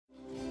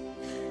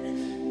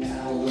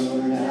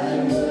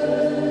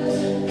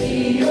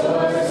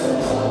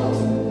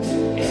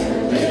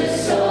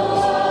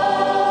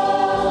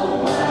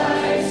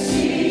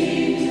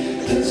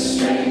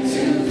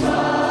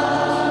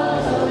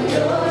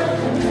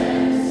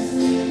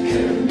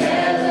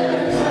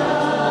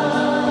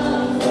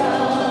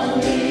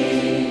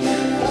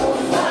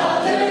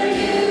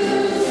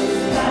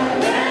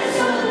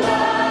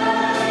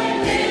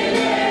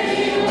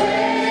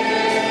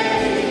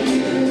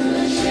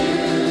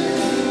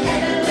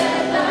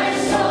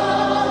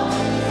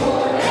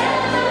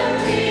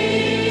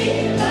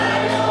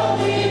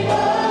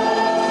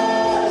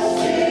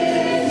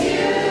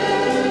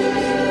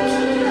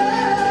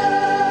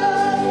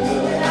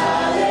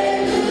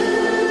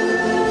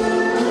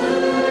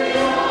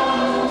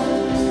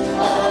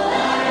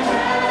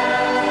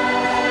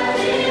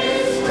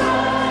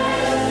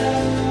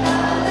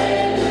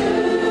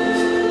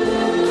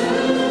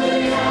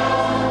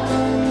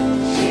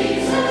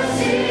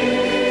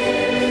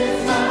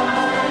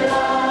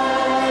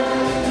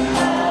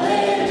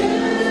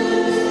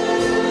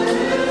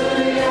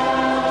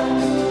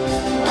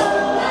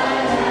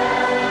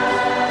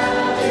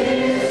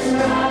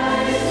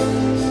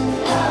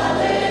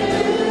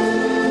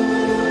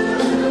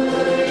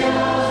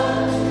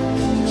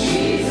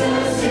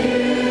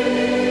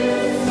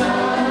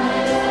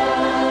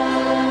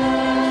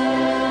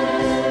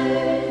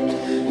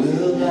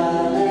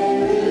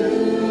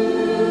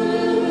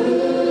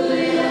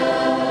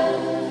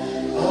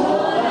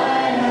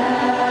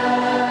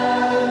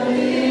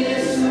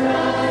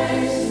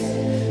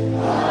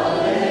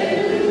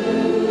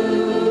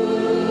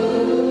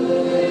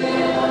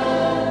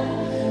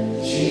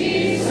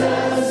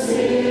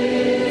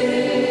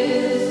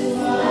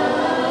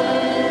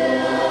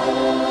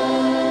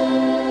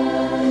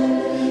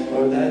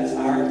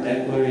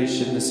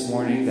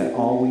that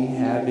all we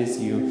have is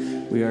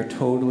you. We are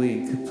totally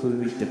and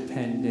completely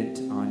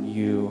dependent on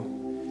you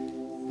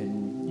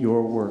and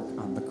your work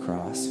on the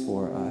cross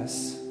for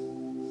us.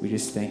 We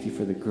just thank you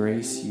for the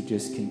grace you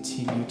just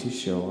continue to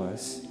show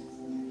us.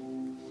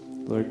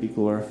 Lord, be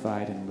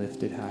glorified and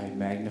lifted high,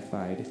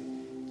 magnified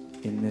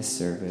in this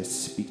service.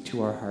 Speak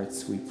to our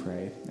hearts, we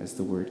pray, as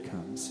the word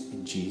comes.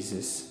 In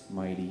Jesus'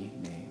 mighty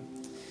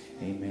name.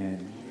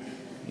 Amen.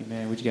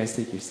 Amen. Would you guys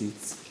take your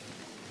seats?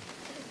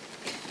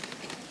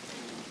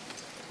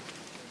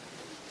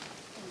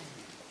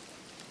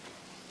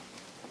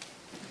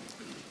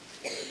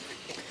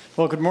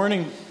 Well, good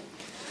morning.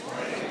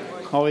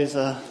 Always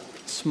a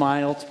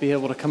smile to be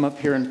able to come up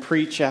here and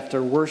preach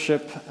after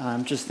worship.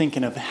 I'm just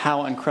thinking of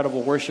how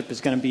incredible worship is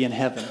going to be in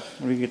heaven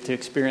when we get to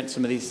experience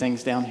some of these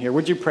things down here.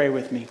 Would you pray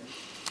with me?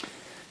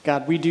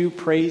 God, we do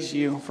praise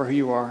you for who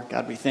you are.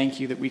 God, we thank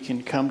you that we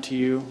can come to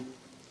you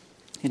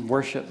in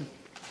worship.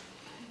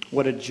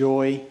 What a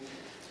joy.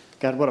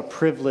 God, what a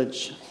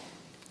privilege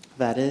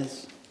that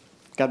is.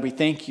 God, we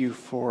thank you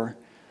for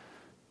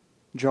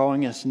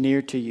drawing us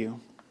near to you.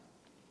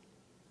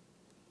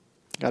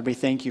 God, we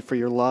thank you for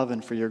your love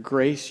and for your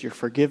grace, your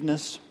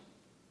forgiveness,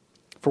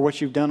 for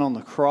what you've done on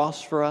the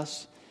cross for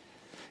us.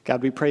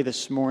 God, we pray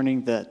this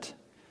morning that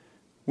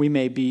we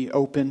may be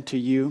open to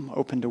you,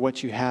 open to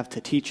what you have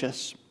to teach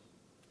us,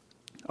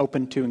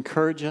 open to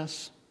encourage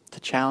us, to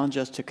challenge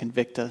us, to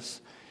convict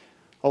us,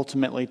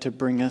 ultimately to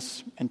bring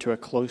us into a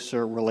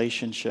closer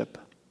relationship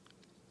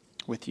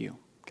with you.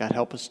 God,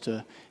 help us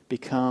to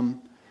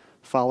become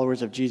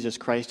followers of Jesus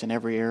Christ in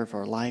every area of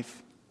our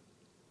life.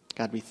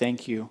 God, we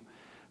thank you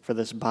for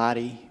this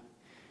body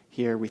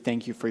here. We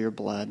thank you for your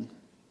blood.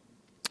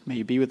 May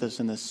you be with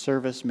us in this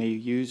service. May you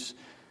use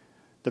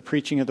the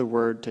preaching of the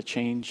word to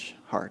change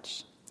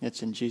hearts.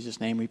 It's in Jesus'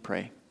 name we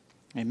pray.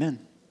 Amen.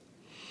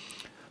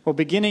 Well,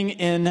 beginning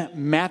in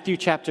Matthew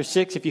chapter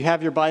 6, if you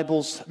have your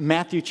Bibles,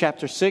 Matthew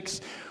chapter 6,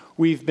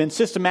 we've been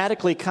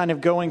systematically kind of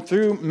going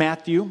through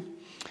Matthew.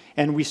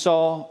 And we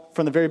saw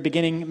from the very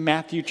beginning,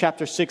 Matthew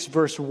chapter 6,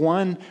 verse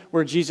 1,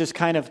 where Jesus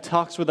kind of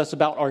talks with us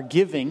about our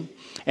giving.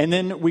 And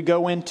then we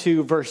go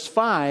into verse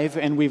 5,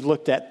 and we've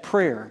looked at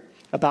prayer,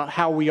 about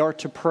how we are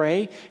to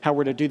pray, how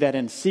we're to do that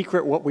in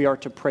secret, what we are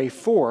to pray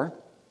for.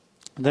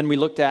 And then we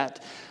looked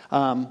at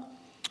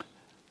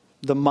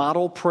the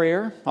model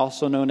prayer,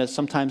 also known as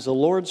sometimes the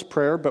Lord's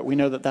Prayer, but we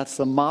know that that's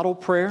the model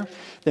prayer.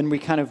 Then we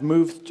kind of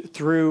moved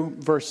through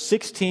verse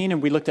 16,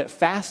 and we looked at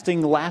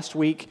fasting last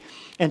week.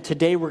 And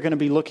today we're going to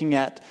be looking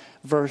at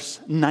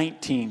verse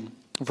 19.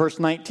 Verse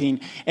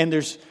 19. And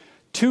there's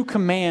two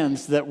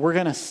commands that we're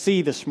going to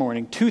see this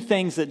morning. Two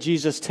things that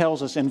Jesus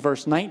tells us in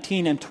verse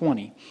 19 and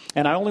 20.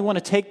 And I only want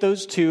to take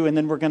those two, and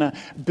then we're going to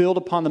build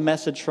upon the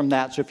message from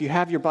that. So if you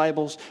have your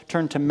Bibles,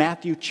 turn to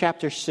Matthew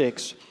chapter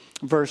 6,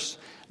 verse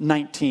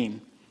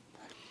 19.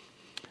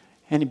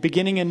 And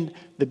beginning in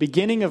the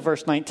beginning of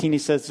verse 19, he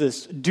says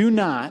this, do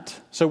not,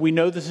 so we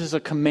know this is a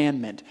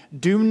commandment,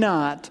 do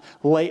not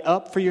lay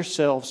up for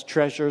yourselves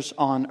treasures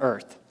on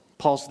earth.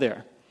 Pause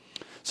there.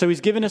 So he's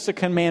given us a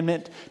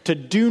commandment to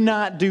do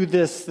not do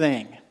this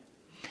thing.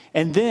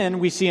 And then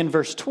we see in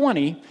verse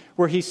 20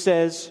 where he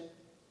says,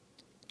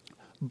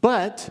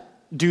 but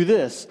do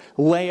this,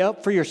 lay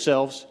up for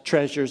yourselves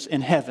treasures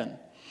in heaven.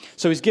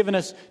 So he's given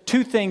us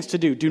two things to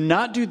do. Do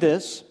not do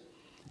this.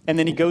 And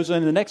then he goes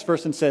into the next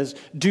verse and says,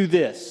 do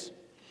this.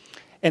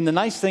 And the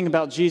nice thing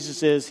about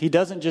Jesus is he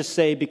doesn't just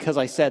say, because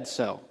I said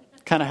so.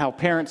 Kind of how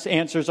parents'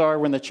 answers are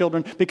when the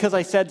children, because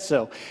I said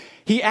so.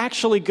 He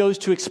actually goes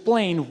to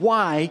explain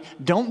why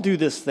don't do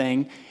this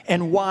thing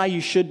and why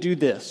you should do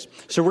this.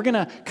 So we're going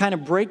to kind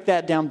of break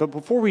that down. But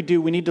before we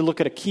do, we need to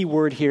look at a key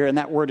word here, and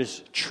that word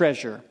is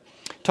treasure.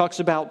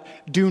 Talks about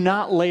do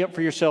not lay up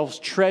for yourselves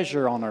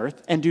treasure on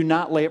earth, and do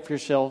not lay up for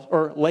yourselves,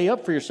 or lay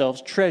up for yourselves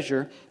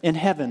treasure in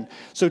heaven.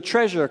 So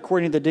treasure,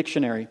 according to the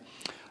dictionary,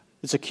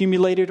 is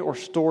accumulated or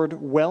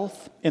stored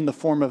wealth in the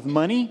form of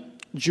money,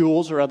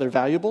 jewels, or other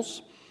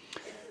valuables.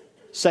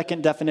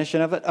 Second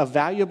definition of it, a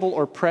valuable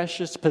or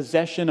precious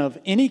possession of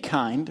any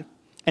kind.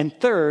 And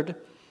third,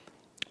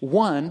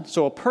 one,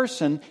 so a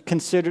person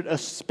considered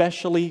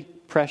especially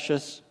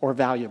precious or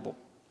valuable.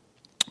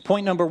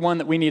 Point number one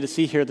that we need to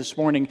see here this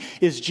morning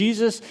is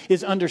Jesus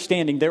is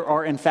understanding there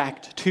are, in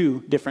fact,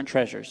 two different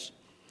treasures.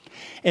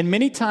 And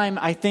many times,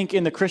 I think,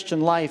 in the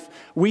Christian life,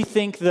 we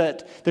think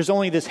that there's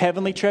only this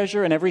heavenly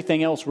treasure and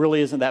everything else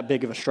really isn't that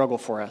big of a struggle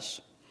for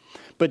us.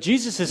 But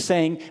Jesus is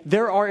saying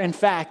there are, in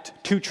fact,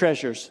 two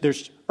treasures.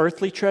 There's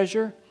earthly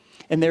treasure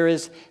and there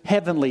is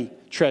heavenly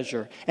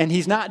treasure. And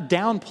he's not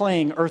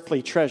downplaying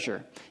earthly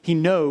treasure. He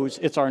knows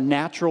it's our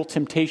natural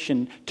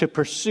temptation to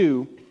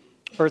pursue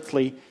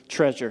earthly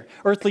treasure.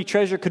 Earthly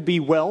treasure could be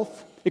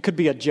wealth. It could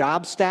be a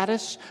job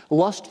status,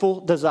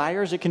 lustful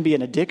desires. It can be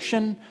an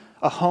addiction,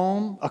 a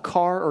home, a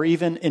car, or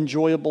even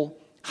enjoyable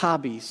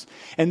hobbies.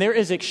 And there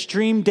is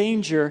extreme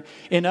danger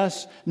in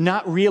us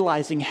not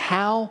realizing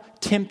how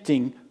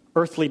tempting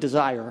earthly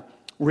desire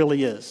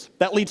really is.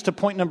 That leads to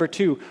point number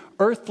two.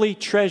 Earthly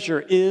treasure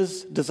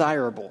is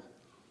desirable.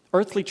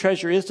 Earthly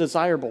treasure is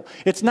desirable.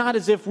 It's not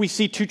as if we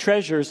see two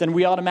treasures and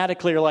we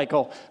automatically are like,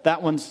 oh,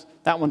 that one's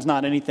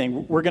not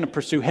anything. We're going to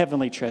pursue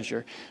heavenly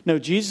treasure. No,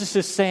 Jesus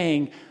is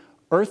saying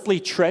earthly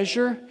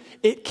treasure,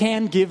 it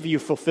can give you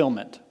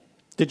fulfillment.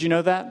 Did you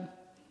know that?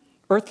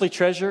 Earthly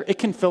treasure, it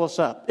can fill us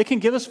up. It can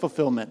give us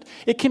fulfillment.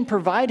 It can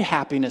provide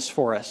happiness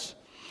for us.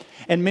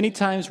 And many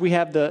times we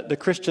have the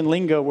Christian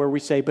lingo where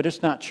we say, but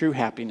it's not true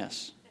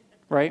happiness,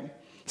 right?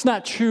 It's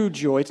not true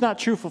joy. It's not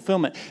true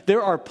fulfillment.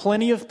 There are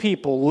plenty of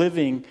people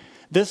living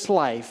this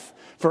life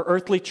for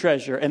earthly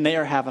treasure, and they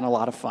are having a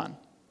lot of fun,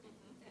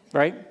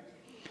 right?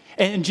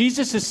 And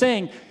Jesus is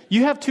saying,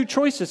 you have two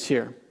choices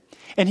here.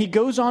 And he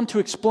goes on to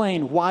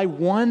explain why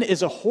one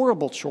is a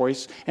horrible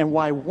choice and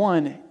why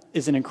one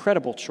is an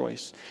incredible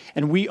choice.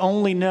 And we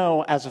only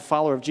know as a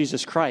follower of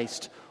Jesus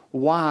Christ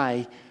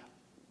why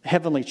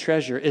heavenly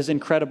treasure is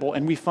incredible,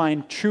 and we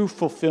find true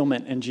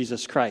fulfillment in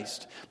Jesus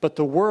Christ. But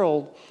the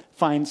world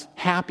finds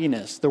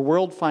happiness. The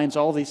world finds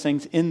all these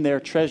things in their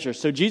treasure.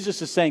 So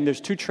Jesus is saying there's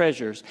two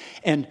treasures,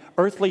 and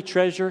earthly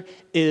treasure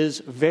is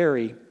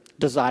very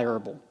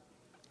desirable.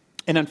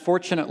 And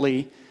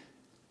unfortunately,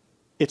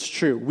 it's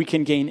true. We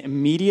can gain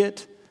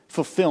immediate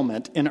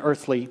fulfillment in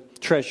earthly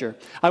treasure.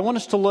 I want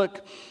us to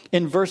look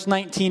in verse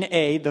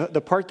 19a,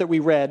 the part that we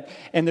read,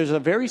 and there's a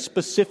very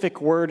specific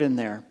word in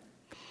there.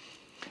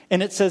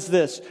 And it says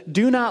this,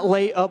 do not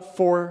lay up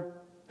for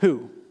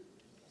who?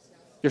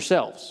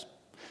 Yourselves.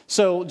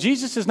 So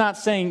Jesus is not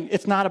saying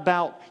it's not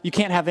about you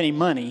can't have any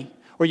money,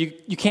 or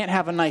you can't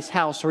have a nice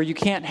house, or you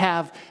can't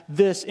have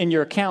this in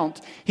your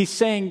account. He's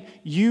saying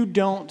you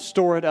don't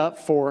store it up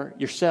for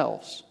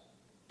yourselves.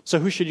 So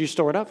who should you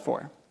store it up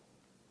for?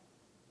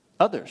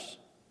 Others.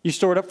 You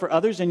store it up for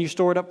others, and you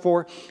store it up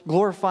for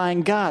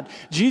glorifying God.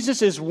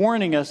 Jesus is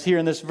warning us here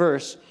in this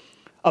verse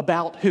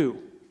about who?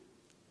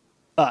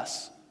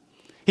 Us.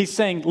 He's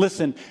saying,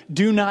 listen,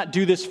 do not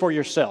do this for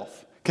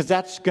yourself, because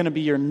that's going to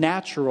be your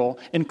natural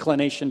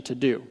inclination to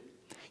do.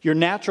 Your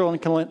natural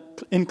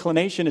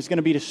inclination is going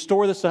to be to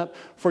store this up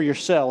for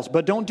yourselves.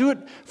 But don't do it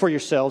for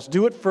yourselves.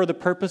 Do it for the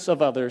purpose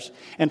of others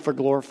and for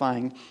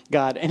glorifying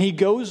God. And he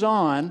goes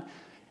on,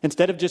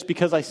 instead of just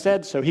because I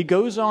said so, he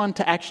goes on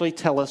to actually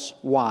tell us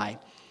why.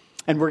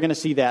 And we're going to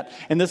see that.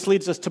 And this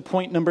leads us to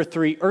point number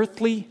 3.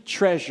 Earthly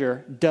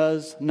treasure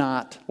does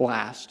not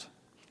last.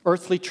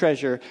 Earthly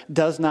treasure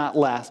does not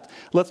last.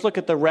 Let's look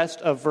at the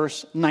rest of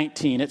verse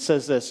 19. It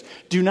says this,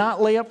 do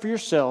not lay up for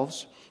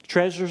yourselves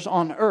treasures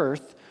on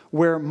earth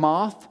where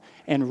moth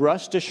and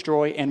rust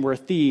destroy and where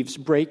thieves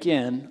break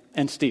in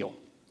and steal.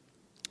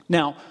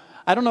 Now,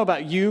 I don't know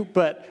about you,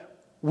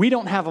 but we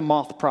don't have a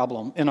moth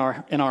problem in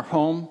our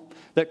home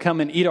that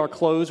come and eat our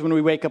clothes when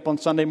we wake up on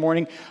Sunday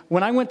morning.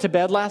 When I went to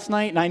bed last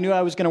night and I knew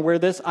I was going to wear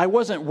this, I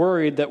wasn't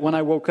worried that when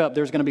I woke up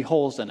there's going to be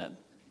holes in it.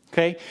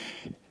 Okay?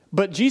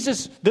 But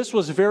Jesus, this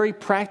was very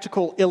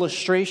practical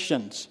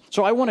illustrations.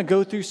 So I want to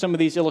go through some of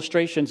these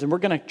illustrations, and we're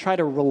going to try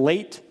to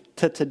relate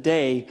to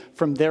today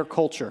from their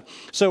culture.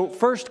 So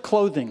first,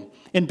 clothing.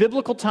 In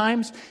biblical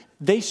times,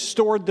 they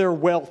stored their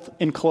wealth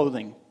in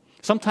clothing.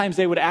 Sometimes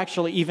they would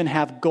actually even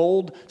have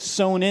gold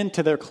sewn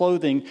into their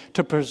clothing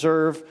to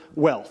preserve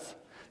wealth.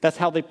 That's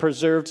how they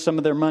preserved some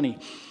of their money.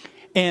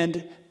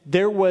 And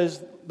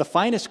the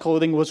finest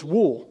clothing was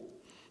wool.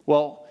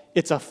 Well,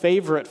 it's a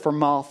favorite for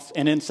moths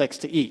and insects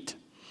to eat.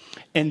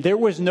 And there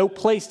was no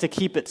place to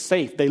keep it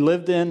safe. They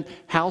lived in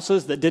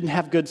houses that didn't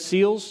have good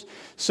seals.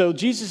 So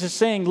Jesus is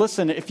saying,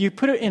 listen, if you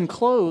put it in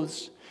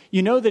clothes,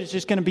 you know that it's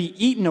just going to be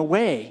eaten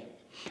away.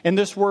 And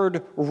this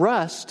word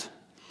rust,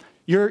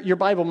 your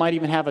Bible might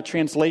even have a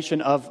translation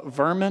of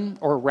vermin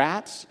or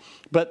rats.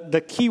 But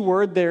the key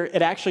word there,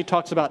 it actually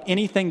talks about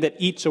anything that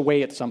eats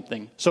away at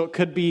something. So it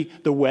could be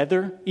the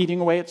weather eating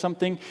away at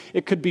something.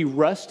 It could be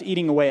rust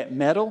eating away at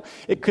metal.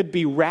 It could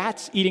be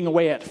rats eating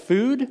away at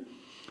food.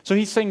 So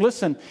he's saying,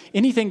 listen,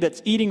 anything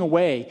that's eating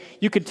away,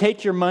 you could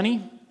take your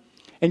money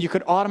and you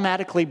could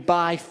automatically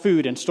buy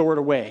food and store it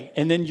away.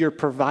 And then you're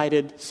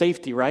provided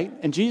safety, right?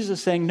 And Jesus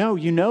is saying, no,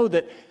 you know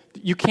that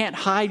you can't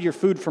hide your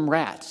food from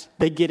rats.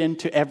 They get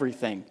into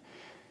everything.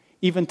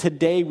 Even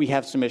today we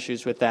have some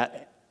issues with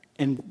that.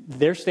 And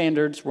their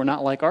standards were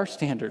not like our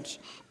standards.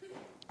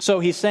 So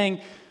he's saying,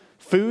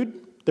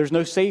 food, there's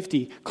no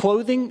safety.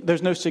 Clothing,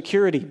 there's no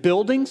security.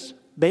 Buildings,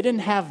 they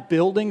didn't have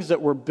buildings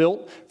that were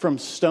built from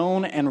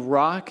stone and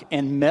rock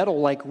and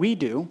metal like we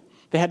do.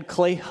 They had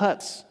clay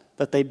huts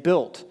that they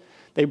built.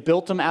 They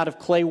built them out of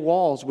clay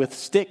walls with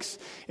sticks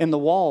in the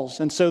walls.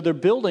 And so their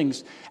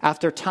buildings,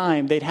 after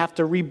time, they'd have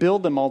to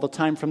rebuild them all the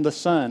time from the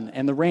sun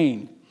and the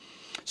rain.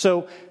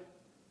 So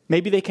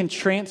maybe they can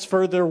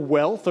transfer their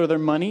wealth or their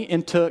money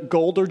into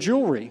gold or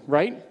jewelry,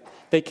 right?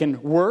 They can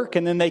work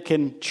and then they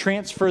can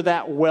transfer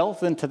that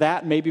wealth into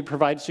that, maybe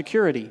provide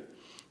security.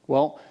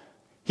 Well,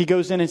 he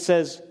goes in and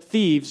says,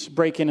 thieves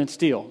break in and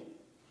steal.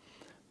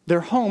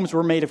 Their homes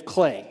were made of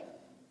clay.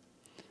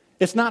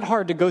 It's not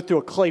hard to go through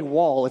a clay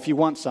wall if you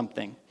want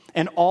something.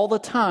 And all the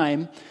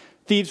time,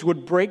 thieves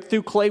would break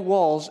through clay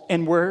walls,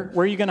 and where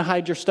are you going to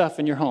hide your stuff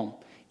in your home?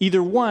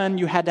 Either one,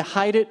 you had to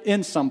hide it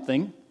in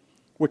something,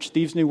 which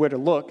thieves knew where to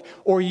look,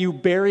 or you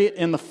bury it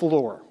in the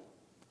floor.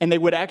 And they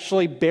would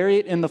actually bury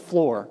it in the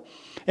floor.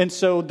 And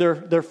so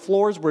their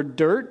floors were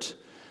dirt,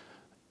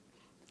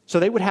 so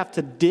they would have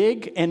to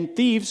dig, and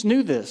thieves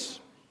knew this.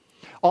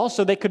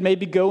 Also, they could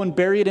maybe go and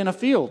bury it in a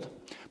field.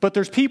 But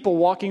there's people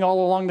walking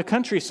all along the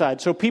countryside.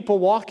 So people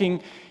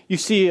walking, you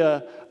see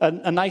a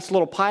nice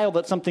little pile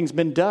that something's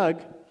been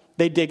dug,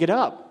 they dig it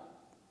up.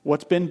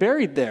 What's been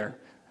buried there?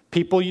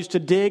 People used to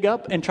dig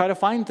up and try to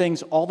find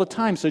things all the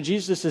time. So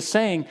Jesus is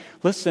saying,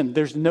 listen,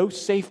 there's no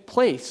safe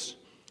place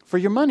for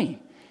your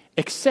money,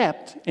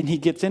 except, and he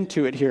gets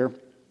into it here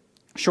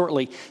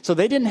shortly. So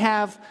they didn't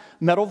have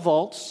metal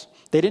vaults.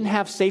 They didn't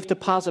have safe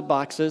deposit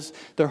boxes.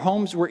 Their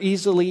homes were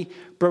easily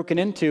broken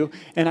into.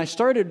 And I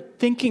started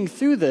thinking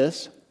through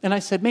this, and I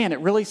said, man,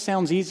 it really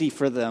sounds easy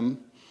for them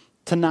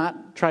to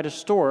not try to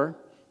store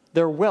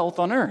their wealth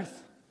on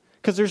earth,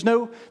 because there's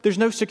no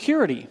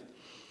security.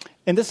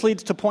 And this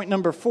leads to point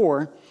number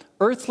 4.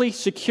 Earthly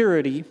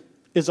security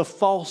is a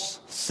false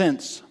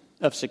sense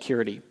of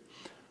security.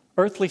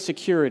 Earthly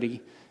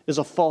security is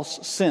a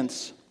false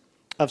sense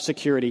of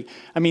security.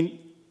 I mean,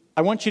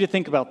 I want you to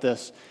think about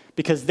this,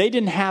 because they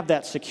didn't have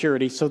that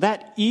security, so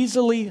that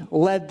easily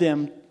led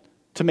them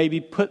to maybe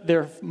put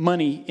their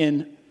money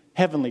in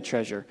heavenly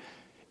treasure.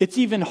 It's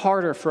even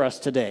harder for us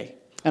today,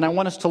 and I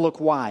want us to look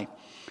why.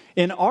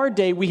 In our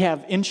day, we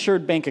have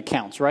insured bank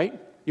accounts, right?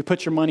 You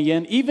put your money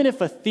in. Even if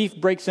a thief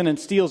breaks in and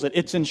steals it,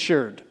 it's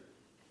insured.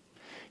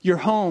 Your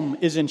home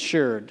is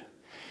insured.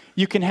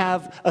 You can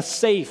have a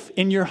safe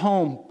in your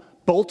home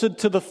bolted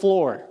to the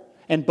floor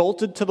and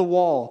bolted to the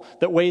wall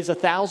that weighs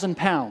 1,000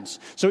 pounds.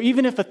 So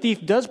even if a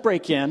thief does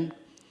break in,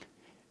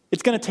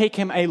 it's going to take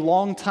him a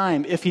long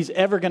time if he's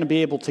ever going to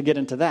be able to get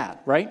into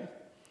that, right?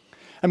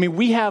 I mean,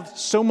 we have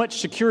so much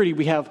security.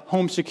 We have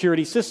home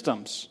security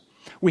systems.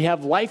 We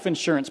have life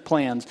insurance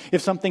plans.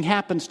 If something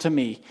happens to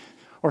me,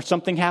 or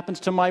something happens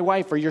to my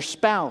wife or your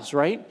spouse,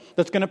 right?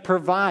 That's going to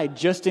provide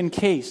just in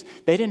case.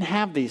 They didn't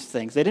have these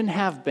things. They didn't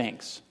have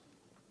banks.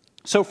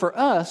 So for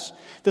us,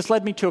 this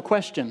led me to a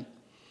question.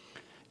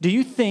 Do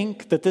you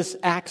think that this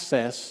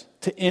access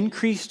to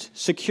increased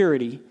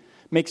security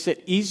makes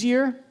it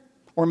easier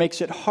or makes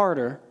it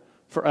harder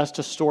for us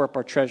to store up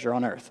our treasure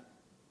on earth?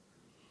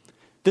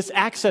 This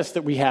access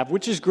that we have,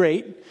 which is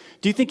great,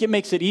 do you think it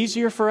makes it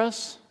easier for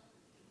us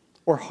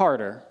or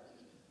harder?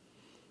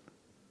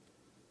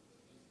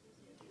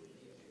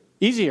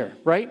 Easier,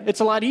 right? It's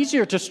a lot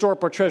easier to store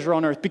up our treasure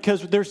on earth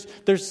because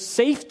there's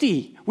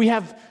safety. We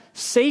have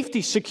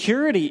safety,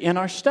 security in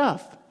our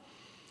stuff.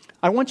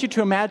 I want you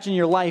to imagine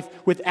your life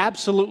with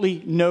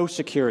absolutely no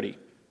security.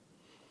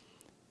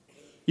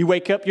 You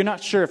wake up, you're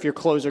not sure if your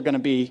clothes are going to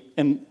be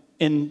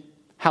in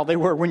how they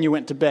were when you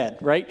went to bed,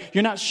 right?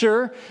 You're not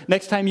sure.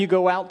 Next time you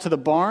go out to the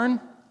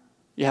barn,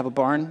 you have a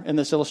barn in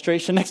this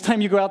illustration. Next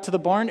time you go out to the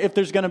barn, if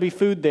there's going to be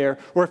food there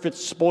or if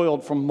it's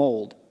spoiled from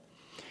mold.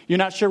 You're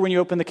not sure when you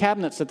open the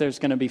cabinets that there's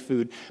going to be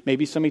food.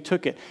 Maybe somebody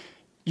took it.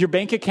 Your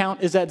bank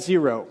account is at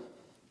zero.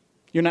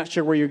 You're not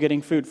sure where you're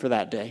getting food for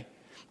that day.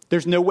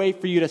 There's no way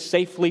for you to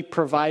safely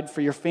provide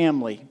for your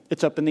family.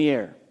 It's up in the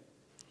air.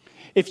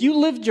 If you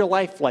lived your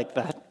life like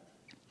that,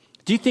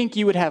 do you think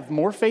you would have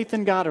more faith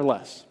in God or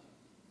less?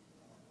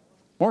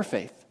 More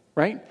faith,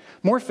 right?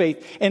 More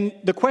faith. And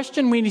the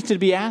question we need to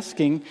be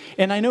asking,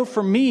 and I know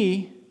for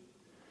me,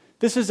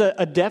 this is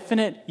a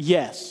definite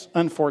yes,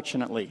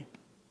 unfortunately.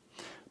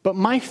 But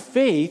my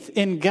faith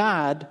in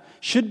God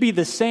should be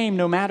the same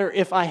no matter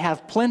if I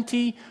have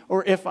plenty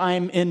or if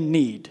I'm in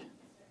need.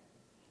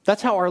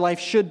 That's how our life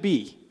should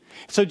be.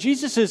 So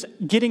Jesus is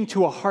getting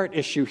to a heart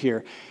issue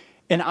here.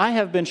 And I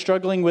have been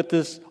struggling with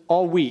this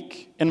all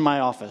week in my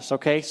office,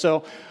 okay?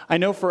 So I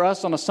know for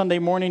us on a Sunday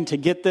morning to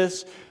get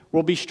this,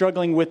 we'll be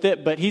struggling with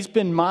it. But he's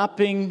been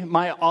mopping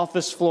my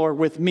office floor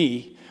with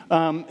me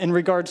in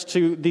regards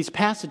to these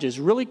passages,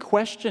 really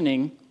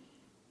questioning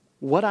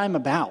what I'm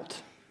about.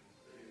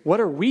 What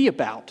are we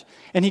about?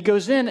 And he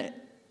goes in,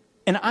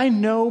 and I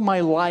know my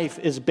life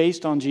is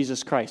based on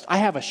Jesus Christ. I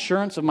have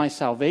assurance of my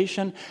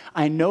salvation.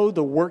 I know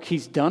the work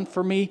he's done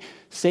for me,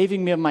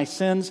 saving me of my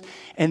sins.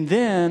 And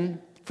then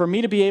for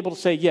me to be able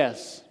to say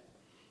yes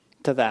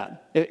to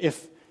that,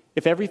 if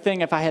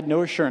I had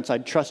no assurance,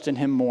 I'd trust in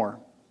him more.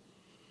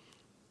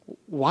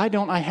 Why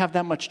don't I have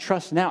that much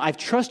trust now? I've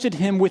trusted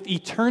him with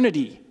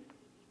eternity,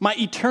 my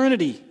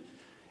eternity.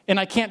 And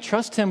I can't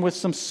trust him with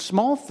some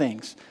small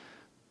things.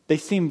 They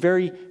seem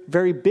very,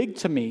 very big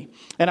to me.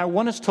 And I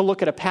want us to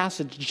look at a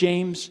passage,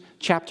 James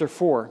chapter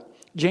 4.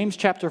 James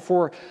chapter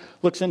 4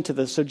 looks into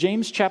this. So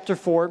James chapter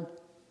 4,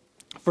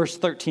 verse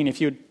 13, if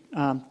you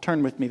would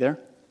turn with me there.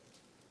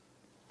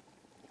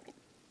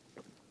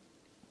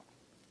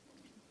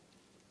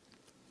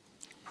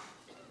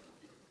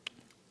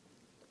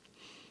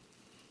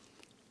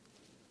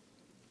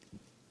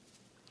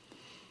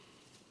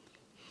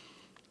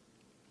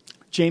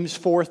 James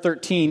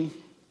 4:13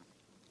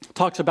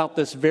 talks about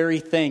this very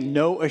thing,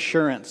 no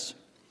assurance.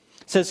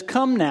 It says,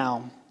 "Come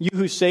now, you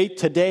who say,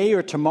 today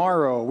or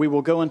tomorrow we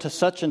will go into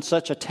such and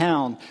such a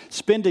town,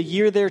 spend a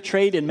year there,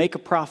 trade, and make a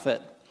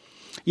profit.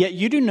 Yet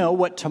you do know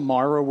what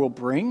tomorrow will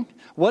bring.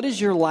 What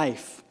is your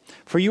life?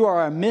 For you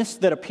are a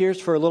mist that appears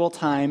for a little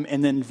time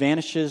and then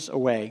vanishes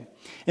away.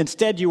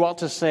 Instead, you ought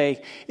to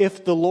say,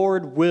 if the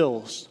Lord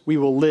wills, we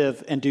will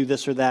live and do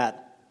this or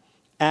that.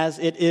 As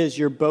it is,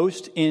 your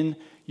boast in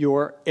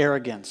your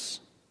arrogance.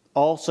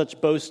 All such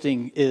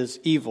boasting is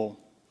evil.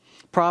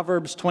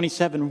 Proverbs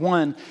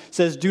 27:1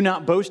 says, do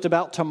not boast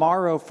about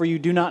tomorrow, for you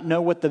do not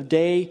know what the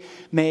day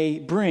may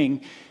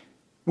bring.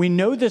 We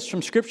know this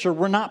from Scripture.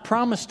 We're not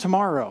promised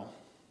tomorrow.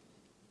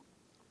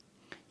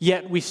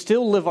 Yet we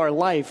still live our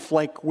life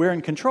like we're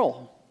in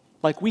control,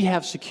 like we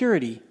have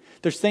security.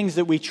 There's things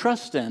that we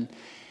trust in.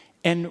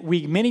 And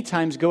we many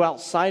times go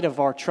outside of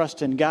our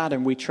trust in God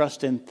and we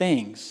trust in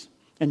things.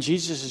 And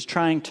Jesus is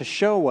trying to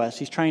show us,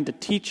 he's trying to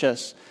teach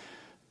us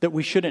that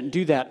we shouldn't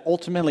do that.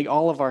 Ultimately,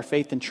 all of our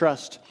faith and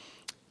trust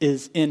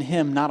is in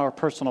him, not our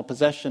personal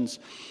possessions.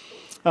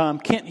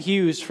 Kent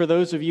Hughes, for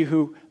those of you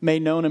who may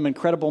know him,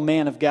 incredible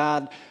man of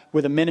God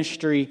with a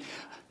ministry,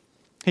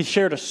 he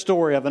shared a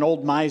story of an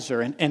old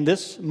miser, and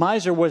this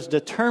miser was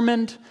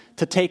determined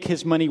to take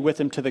his money with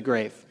him to the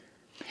grave.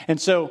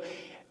 And so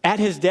at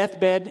his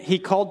deathbed, he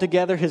called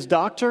together his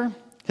doctor,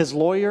 his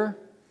lawyer,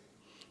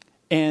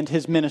 and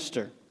his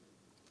minister.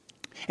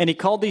 And he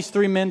called these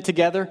three men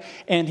together,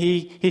 and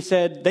he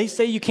said, they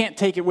say you can't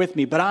take it with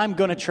me, but I'm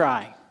going to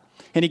try.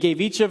 And he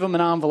gave each of them an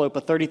envelope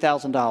of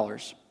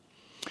 $30,000.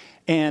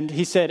 And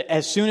he said,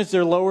 as soon as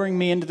they're lowering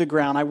me into the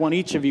ground, I want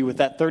each of you with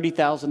that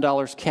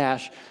 $30,000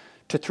 cash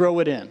to throw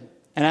it in.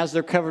 And as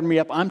they're covering me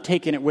up, I'm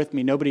taking it with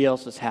me. Nobody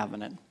else is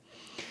having it.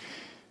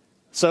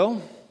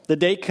 So the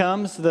day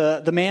comes,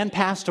 the man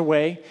passed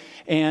away,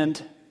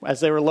 and as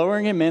they were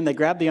lowering him in, they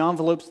grabbed the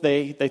envelopes,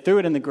 they threw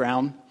it in the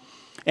ground.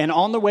 And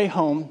on the way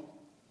home,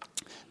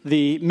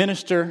 the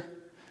minister,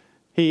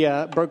 he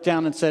broke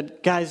down and said,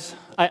 guys,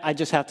 I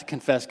just have to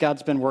confess,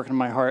 God's been working in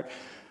my heart.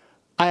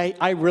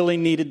 I really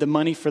needed the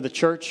money for the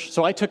church,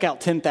 so I took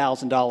out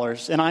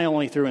 $10,000, and I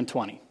only threw in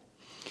 $20,000.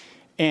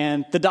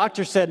 And the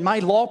doctor said, my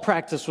law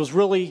practice was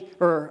really,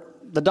 or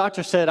the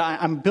doctor said,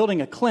 I'm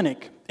building a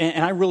clinic,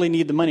 and I really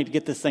need the money to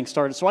get this thing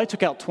started. So I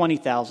took out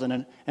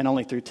 $20,000 and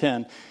only threw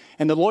 $10,000.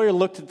 And the lawyer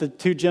looked at the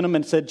two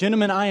gentlemen and said,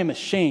 gentlemen, I am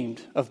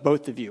ashamed of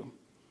both of you.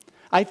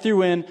 I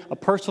threw in a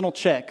personal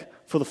check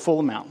for the full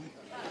amount.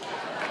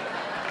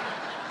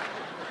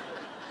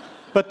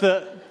 But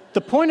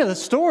the point of the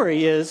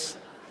story is,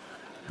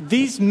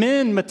 these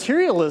men,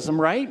 materialism,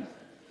 right?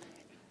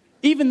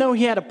 Even though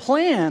he had a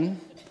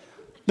plan,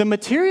 the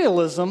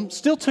materialism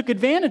still took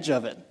advantage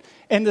of it.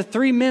 And the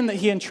three men that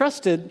he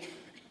entrusted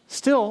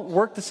still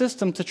worked the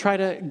system to try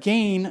to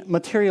gain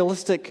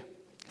materialistic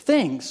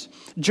things.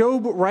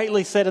 Job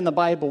rightly said in the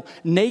Bible,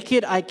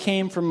 naked I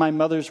came from my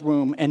mother's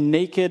womb, and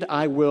naked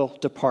I will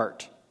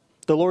depart.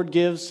 The Lord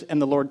gives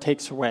and the Lord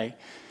takes away.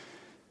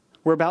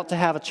 We're about to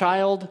have a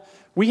child.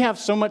 We have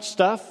so much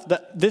stuff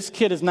that this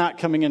kid is not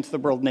coming into the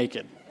world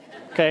naked.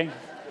 Okay?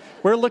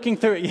 We're looking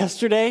through it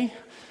yesterday.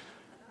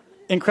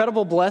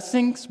 Incredible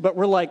blessings, but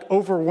we're like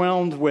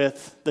overwhelmed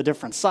with the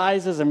different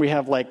sizes, and we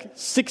have like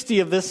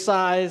 60 of this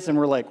size, and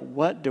we're like,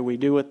 what do we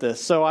do with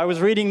this? So I was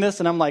reading this,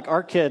 and I'm like,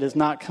 our kid is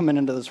not coming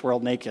into this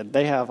world naked.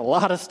 They have a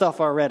lot of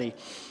stuff already.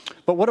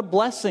 But what a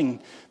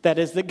blessing that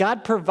is that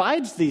God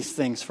provides these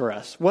things for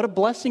us. What a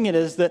blessing it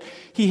is that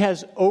he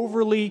has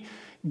overly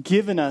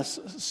given us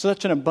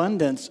such an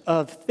abundance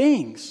of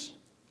things.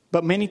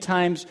 But many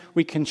times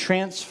we can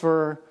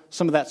transfer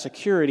some of that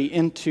security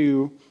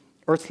into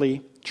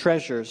earthly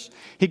treasures.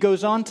 He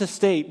goes on to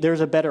state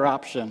there's a better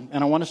option,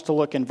 and I want us to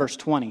look in verse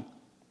 20.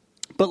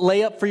 But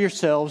lay up for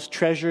yourselves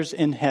treasures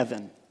in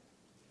heaven.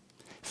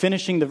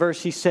 Finishing the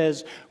verse, he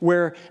says,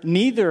 where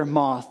neither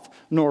moth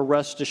nor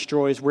rust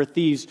destroys, where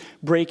thieves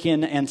break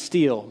in and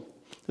steal.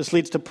 This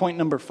leads to point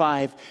number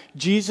 5.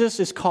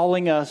 Jesus is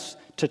calling us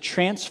to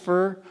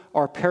transfer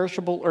our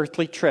perishable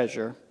earthly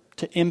treasure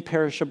to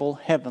imperishable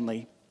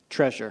heavenly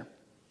treasure.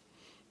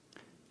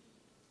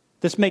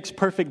 This makes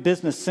perfect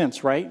business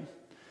sense, right?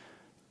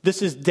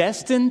 This is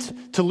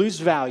destined to lose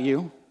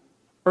value,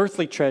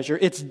 earthly treasure.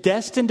 It's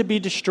destined to be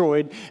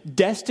destroyed,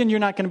 destined you're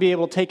not going to be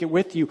able to take it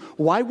with you.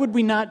 Why would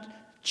we not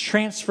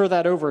transfer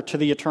that over to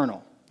the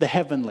eternal, the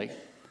heavenly?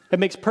 It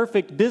makes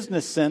perfect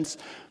business sense,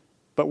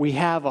 but we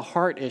have a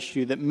heart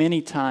issue that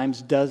many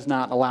times does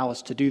not allow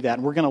us to do that.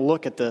 And we're going to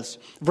look at this.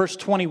 Verse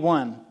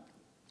 21,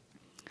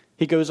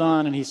 he goes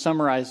on and he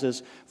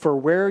summarizes, for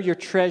where your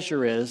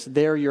treasure is,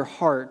 there your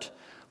heart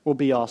will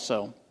be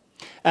also.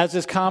 As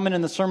is common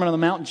in the Sermon on the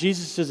Mount,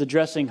 Jesus is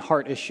addressing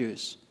heart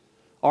issues.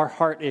 Our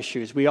heart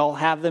issues. We all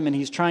have them, and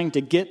he's trying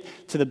to get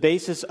to the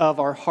basis of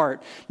our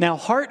heart. Now,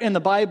 heart in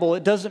the Bible,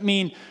 it doesn't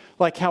mean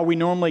like how we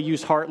normally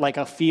use heart, like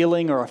a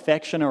feeling or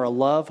affection or a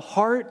love.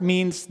 Heart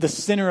means the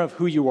center of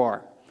who you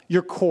are,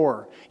 your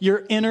core.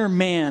 Your inner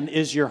man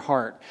is your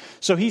heart.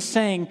 So he's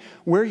saying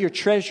where your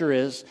treasure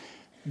is,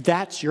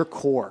 that's your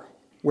core,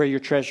 where your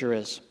treasure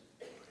is.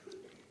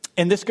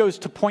 And this goes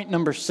to point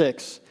number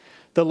 6.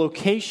 The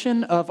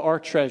location of our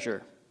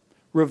treasure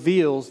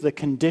reveals the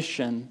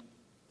condition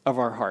of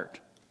our heart.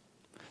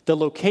 The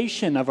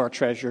location of our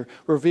treasure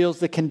reveals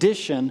the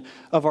condition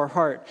of our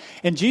heart.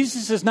 And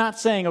Jesus is not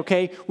saying,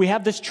 okay, we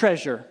have this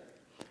treasure,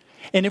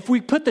 and if we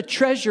put the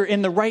treasure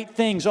in the right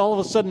things, all of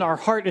a sudden our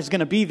heart is going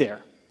to be there.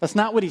 That's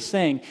not what he's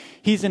saying.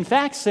 He's in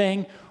fact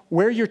saying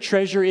where your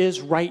treasure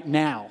is right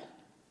now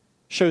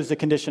shows the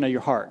condition of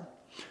your heart.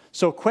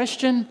 So a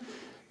question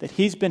that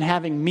he's been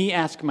having me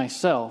ask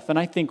myself, and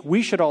I think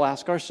we should all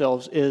ask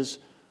ourselves, is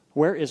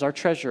where is our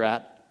treasure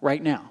at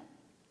right now,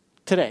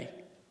 today?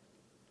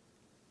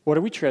 What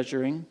are we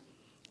treasuring,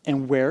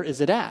 and where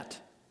is it at?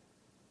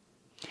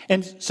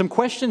 And some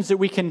questions that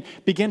we can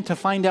begin to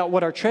find out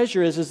what our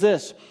treasure is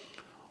this.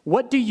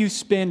 What do you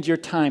spend your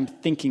time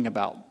thinking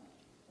about?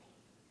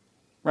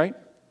 Right?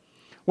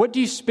 What do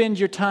you spend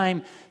your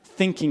time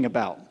thinking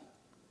about?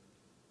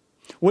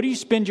 What do you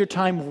spend your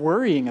time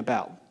worrying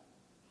about?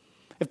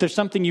 If there's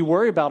something you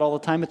worry about all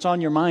the time, it's on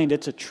your mind,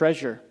 it's a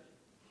treasure.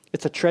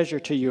 It's a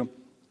treasure to you.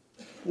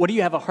 What do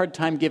you have a hard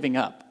time giving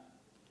up?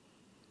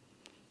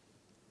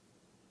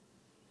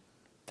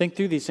 Think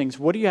through these things.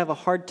 What do you have a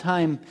hard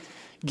time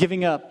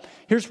giving up?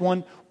 Here's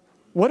one.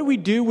 What do we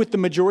do with the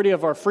majority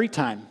of our free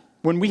time?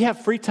 When we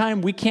have free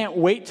time, we can't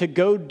wait to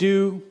go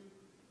do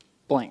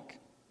blank.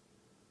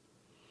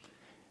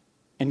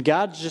 And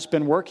God's just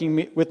been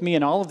working with me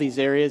in all of these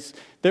areas.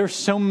 There are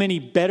so many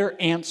better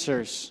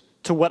answers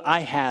to what I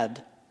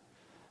had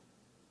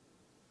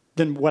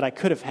than what I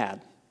could have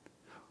had.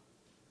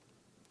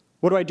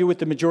 What do I do with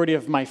the majority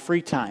of my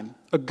free time?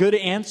 A good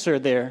answer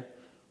there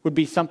would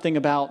be something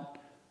about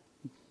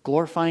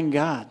glorifying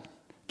God.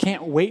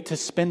 Can't wait to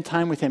spend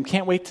time with Him.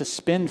 Can't wait to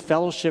spend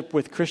fellowship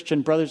with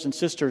Christian brothers and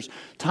sisters.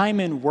 Time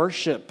in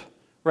worship,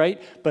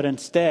 right? But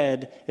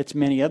instead, it's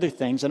many other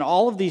things. And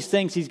all of these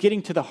things, He's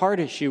getting to the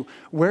heart issue.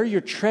 Where your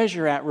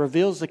treasure at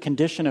reveals the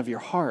condition of your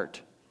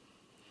heart.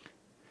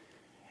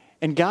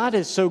 And God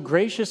is so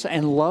gracious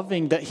and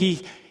loving that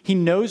He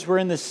knows we're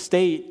in this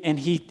state, and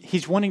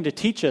He's wanting to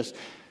teach us.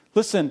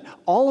 Listen,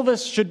 all of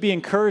us should be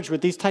encouraged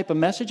with these type of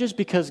messages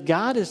because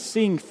God is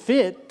seeing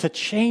fit to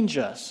change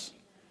us,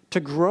 to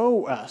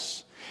grow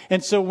us.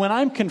 And so when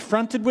I'm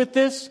confronted with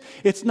this,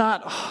 it's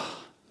not,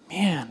 oh,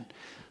 man.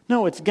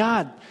 No, it's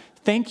God.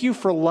 Thank you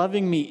for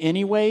loving me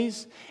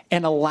anyways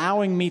and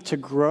allowing me to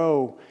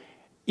grow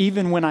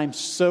even when I'm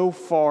so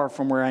far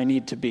from where I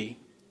need to be.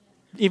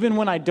 Even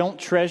when I don't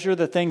treasure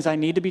the things I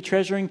need to be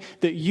treasuring,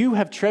 that you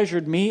have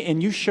treasured me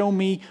and you show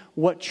me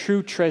what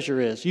true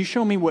treasure is. You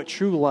show me what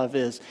true love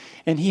is.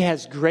 And He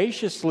has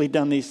graciously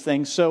done these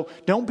things. So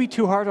don't be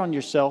too hard on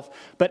yourself,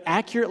 but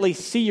accurately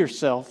see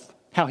yourself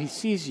how He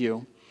sees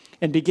you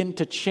and begin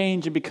to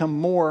change and become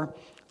more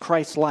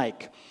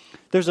Christ-like.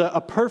 There's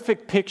a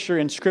perfect picture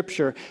in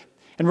Scripture,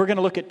 and we're going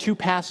to look at two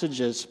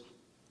passages.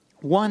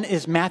 One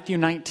is Matthew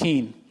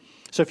 19.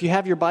 So if you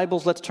have your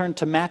Bibles, let's turn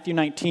to Matthew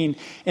 19,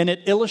 and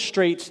it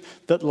illustrates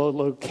that the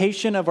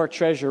location of our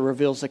treasure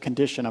reveals the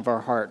condition of our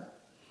heart.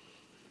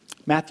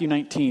 Matthew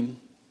 19.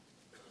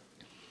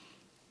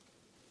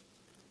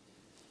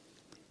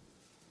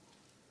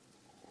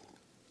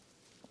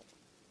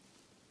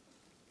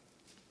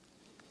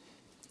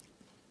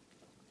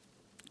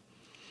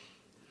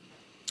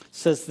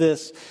 Says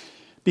this,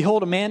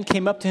 "Behold, a man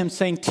came up to him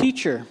saying,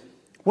 'Teacher,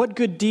 what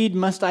good deed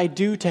must I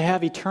do to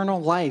have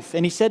eternal life?'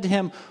 And he said to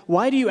him,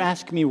 'Why do you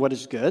ask me what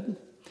is good?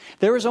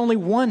 There is only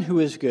one who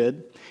is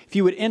good. If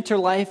you would enter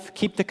life,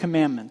 keep the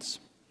commandments.'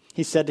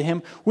 He said to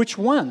him, 'Which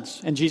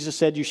ones?' And Jesus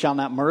said, 'You shall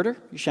not murder,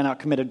 you shall not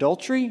commit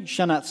adultery, you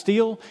shall not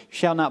steal, you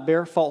shall not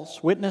bear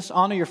false witness,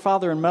 honor your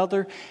father and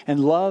mother, and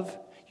love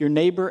your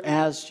neighbor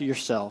as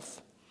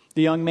yourself.'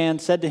 The young man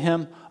said to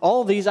him,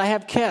 'All these I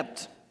have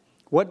kept.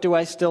 What do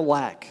I still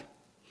lack?'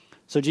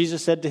 So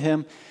Jesus said to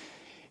him,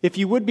 'If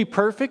you would be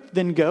perfect,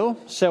 then go,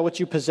 sell what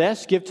you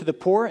possess, give to the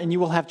poor, and you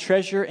will have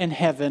treasure in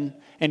heaven,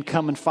 and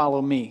come and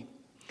follow me.'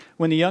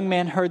 When the young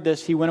man heard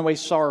this, he went away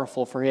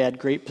sorrowful, for he had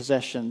great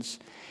possessions.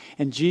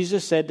 And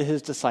Jesus said to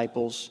His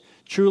disciples,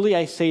 'Truly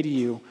I say to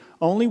you,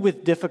 only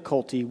with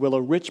difficulty will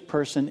a rich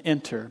person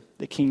enter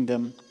the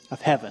kingdom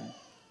of heaven.'"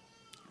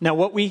 Now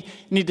what we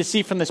need to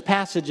see from this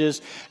passage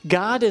is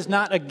God is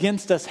not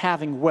against us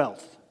having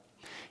wealth.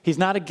 He's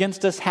not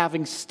against us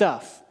having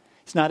stuff.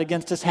 He's not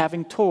against us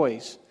having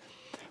toys.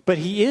 But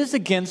He is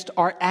against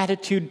our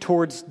attitude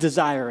towards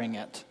desiring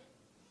it,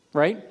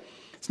 right?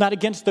 It's not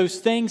against those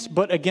things,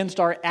 but against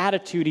our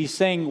attitude. He's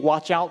saying,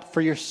 watch out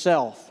for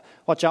yourself.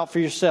 Watch out for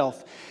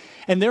yourself.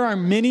 And there are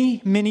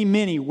many, many,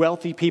 many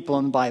wealthy people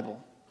in the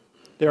Bible.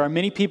 There are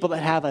many people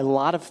that have a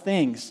lot of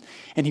things,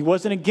 and He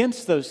wasn't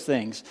against those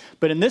things.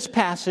 But in this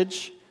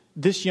passage,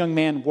 this young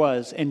man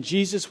was, and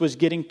Jesus was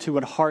getting to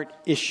a heart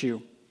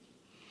issue.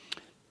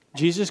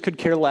 Jesus could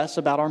care less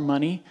about our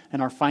money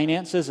and our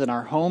finances and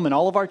our home and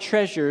all of our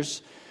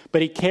treasures,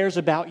 but He cares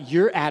about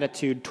your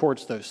attitude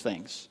towards those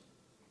things,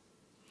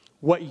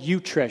 what you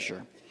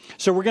treasure.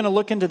 So we're going to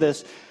look into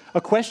this. A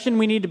question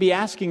we need to be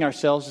asking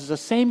ourselves is the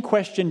same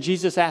question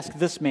Jesus asked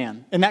this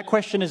man. And that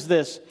question is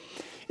this: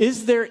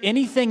 is there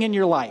anything in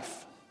your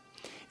life,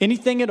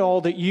 anything at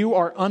all that you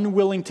are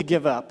unwilling to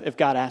give up if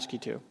God asked you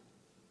to?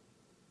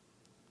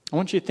 I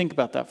want you to think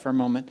about that for a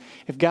moment.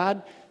 If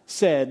God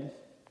said,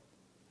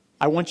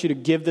 I want you to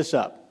give this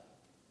up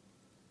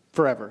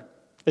forever,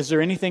 is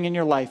there anything in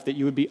your life that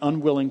you would be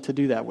unwilling to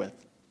do that with?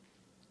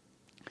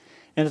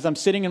 And as I'm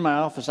sitting in my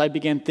office, I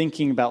began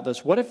thinking about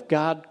this. What if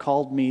God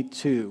called me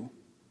to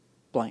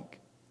blank?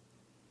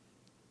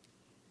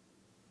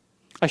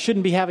 I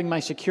shouldn't be having my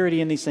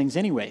security in these things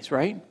anyways,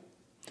 right?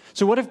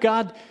 So what if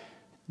God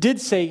did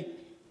say,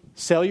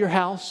 sell your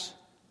house,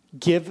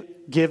 give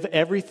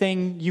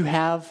everything you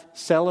have,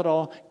 sell it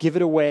all, give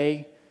it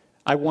away.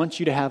 I want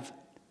you to have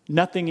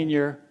nothing in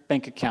your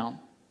bank account.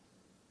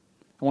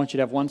 I want you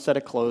to have one set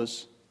of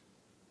clothes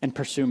and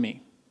pursue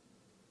me.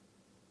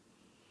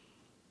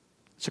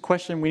 It's a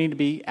question we need to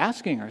be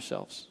asking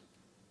ourselves.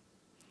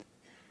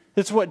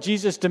 It's what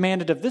Jesus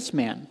demanded of this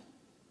man.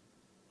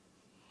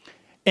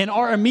 And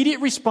our immediate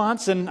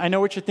response, and I know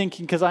what you're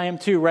thinking because I am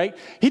too, right?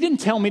 He didn't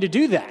tell me to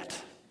do that.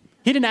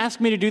 He didn't ask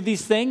me to do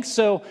these things,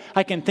 so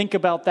I can think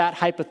about that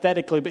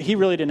hypothetically, but he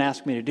really didn't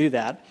ask me to do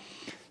that.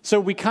 So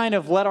we kind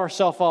of let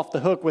ourselves off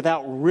the hook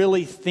without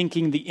really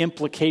thinking the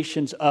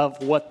implications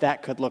of what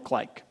that could look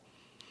like.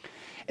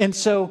 And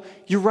so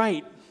you're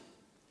right.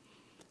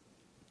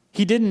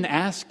 He didn't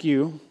ask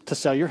you to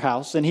sell your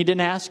house, and he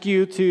didn't ask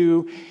you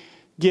to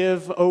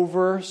give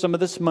over some of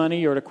this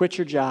money or to quit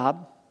your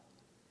job.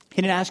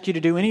 He didn't ask you to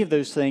do any of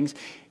those things.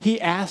 He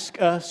asked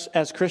us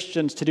as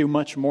Christians to do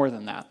much more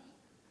than that.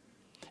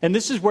 And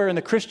this is where in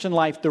the Christian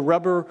life, the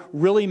rubber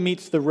really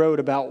meets the road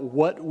about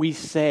what we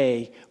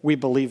say we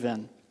believe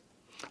in.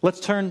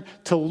 Let's turn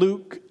to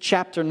Luke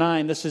chapter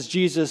 9. This is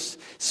Jesus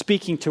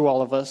speaking to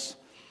all of us.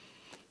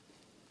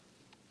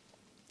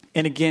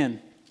 And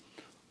again,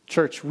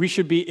 church, we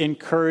should be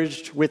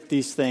encouraged with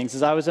these things.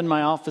 As I was in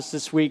my office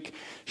this week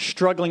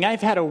struggling,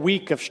 I've had a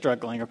week of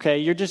struggling, okay?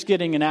 You're just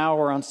getting an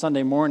hour on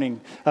Sunday morning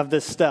of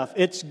this stuff.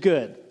 It's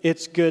good.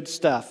 It's good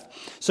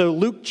stuff. So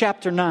Luke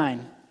chapter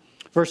 9,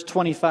 verse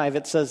 25,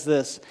 it says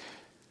this.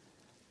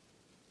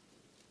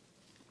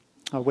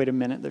 Oh, wait a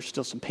minute. There's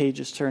still some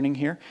pages turning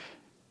here.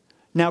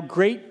 Now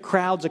great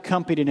crowds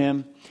accompanied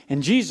him,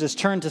 and Jesus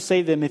turned to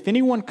say to them, if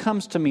anyone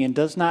comes to me and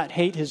does not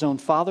hate his own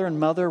father and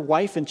mother,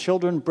 wife and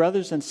children,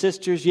 brothers and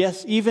sisters,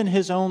 yes, even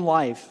his own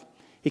life,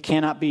 he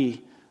cannot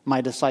be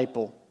my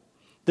disciple.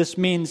 This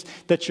means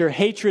that your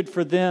hatred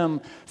for them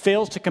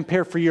fails to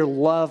compare for your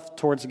love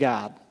towards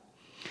God.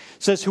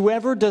 It says,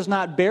 whoever does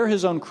not bear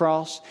his own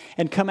cross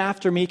and come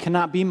after me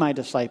cannot be my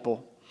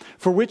disciple.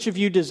 For which of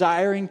you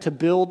desiring to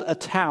build a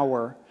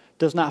tower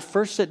does not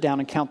first sit down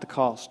and count the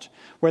cost,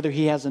 whether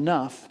he has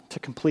enough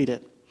to complete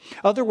it?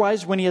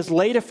 Otherwise, when he has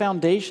laid a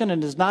foundation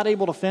and is not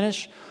able to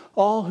finish,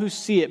 all who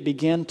see it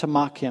begin to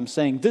mock him,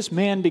 saying, this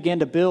man began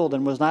to build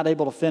and was not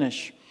able to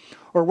finish.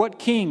 Or what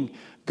king,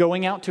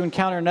 going out to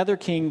encounter another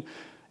king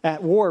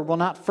at war, will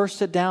not first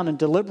sit down and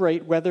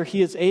deliberate whether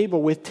he is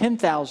able with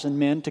 10,000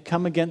 men to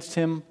come against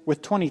him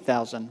with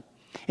 20,000?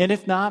 And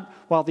if not,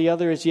 while the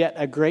other is yet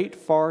a great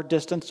far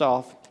distance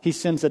off, he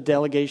sends a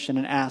delegation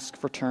and asks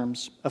for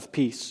terms of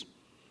peace.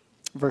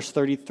 Verse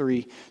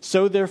 33,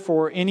 so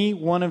therefore any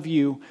one of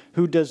you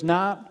who does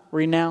not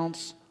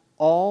renounce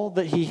all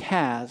that he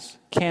has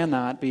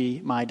cannot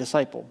be my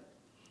disciple.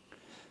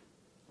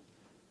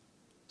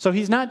 So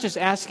he's not just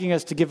asking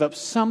us to give up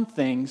some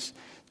things.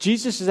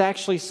 Jesus is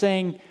actually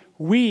saying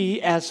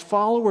we as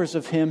followers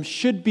of him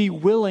should be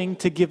willing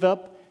to give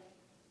up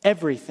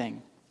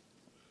everything.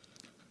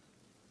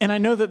 And I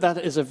know that that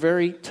is a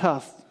very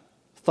tough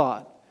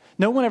thought.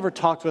 No one ever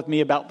talked with me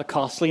about the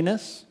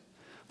costliness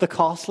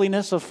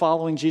of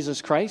following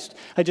Jesus Christ.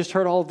 I just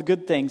heard all of the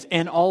good things,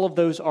 and all of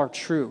those are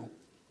true.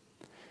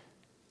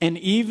 And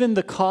even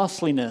the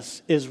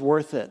costliness is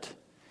worth it.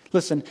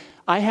 Listen,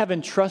 I have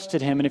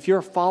entrusted him, and if you're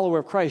a follower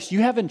of Christ,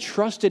 you have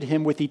entrusted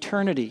him with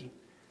eternity.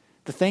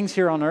 The things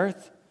here on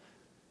earth,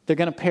 they're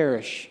going to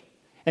perish.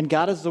 And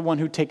God is the one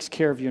who takes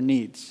care of your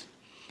needs,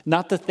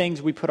 not the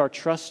things we put our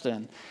trust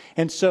in.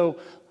 And so,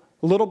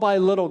 little by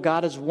little,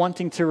 God is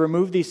wanting to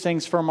remove these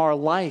things from our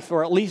life,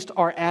 or at least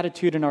our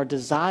attitude and our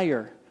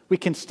desire. We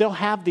can still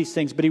have these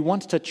things, but he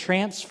wants to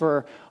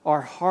transfer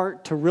our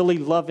heart to really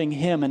loving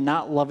him and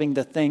not loving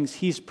the things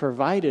he's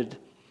provided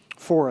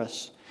for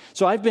us.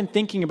 So I've been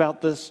thinking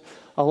about this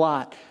a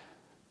lot.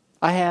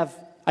 I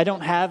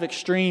don't have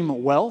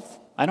extreme wealth.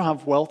 I don't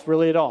have wealth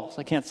really at all. So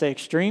I can't say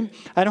extreme.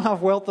 I don't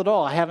have wealth at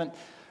all. I haven't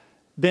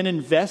been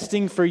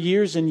investing for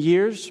years and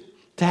years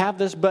to have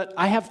this, but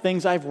I have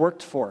things I've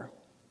worked for.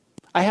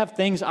 I have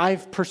things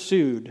I've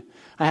pursued.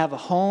 I have a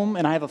home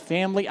and I have a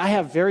family. I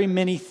have very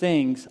many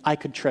things I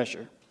could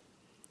treasure,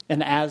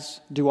 and as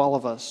do all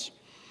of us.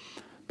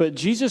 But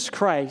Jesus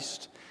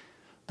Christ,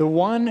 the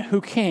one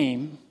who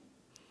came,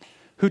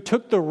 who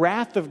took the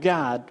wrath of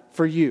God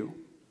for you,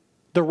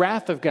 the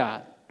wrath of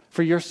God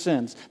for your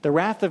sins, the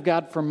wrath of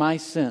God for my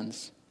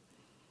sins,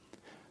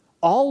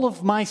 all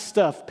of my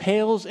stuff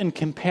pales in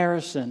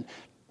comparison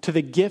to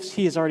the gifts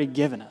he has already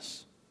given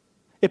us.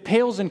 It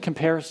pales in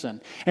comparison.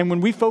 And when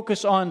we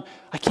focus on,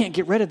 I can't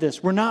get rid of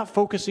this, we're not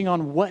focusing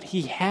on what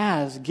he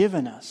has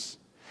given us.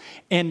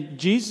 And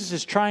Jesus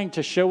is trying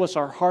to show us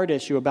our heart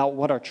issue about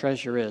what our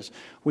treasure is.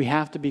 We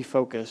have to be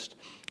focused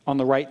on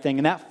the right thing.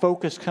 And that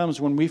focus comes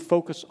when we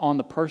focus on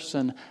the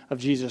person of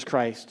Jesus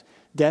Christ.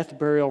 Death,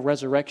 burial,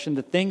 resurrection,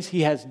 the things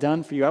he has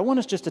done for you. I want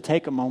us just to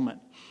take a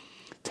moment.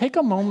 Take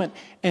a moment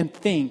and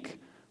think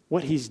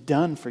what he's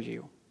done for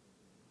you.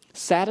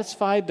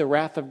 Satisfied the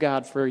wrath of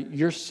God for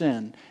your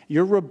sin,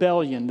 your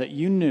rebellion that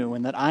you knew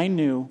and that I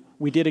knew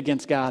we did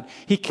against God.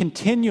 He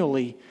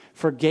continually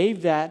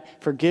forgave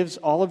that, forgives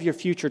all of your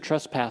future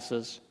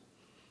trespasses.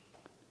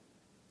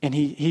 And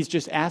he's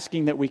just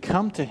asking that we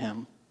come to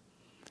him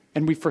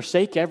and we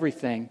forsake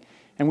everything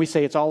and we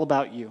say, it's all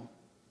about you.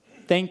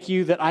 Thank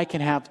you that I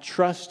can have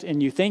trust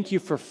in you. Thank you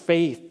for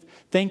faith.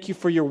 Thank you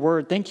for your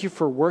word. Thank you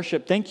for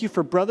worship. Thank you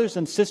for brothers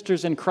and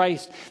sisters in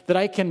Christ that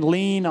I can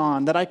lean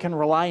on, that I can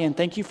rely on.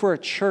 Thank you for a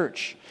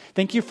church.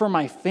 Thank you for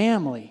my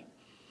family.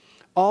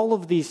 All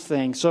of these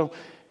things. So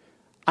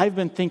I've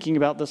been thinking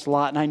about this a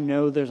lot, and I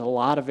know there's a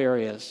lot of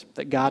areas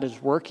that God is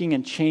working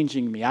and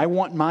changing me. I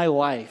want my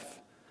life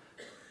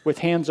with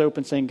hands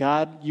open saying,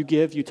 God, you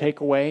give, you take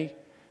away.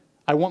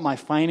 I want my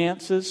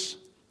finances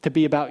to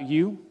be about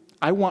you.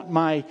 I want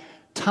my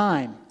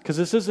time, because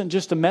this isn't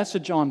just a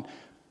message on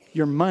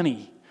your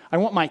money. I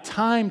want my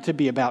time to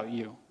be about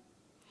you.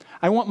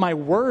 I want my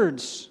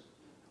words,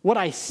 what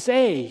I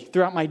say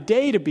throughout my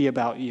day to be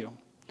about you.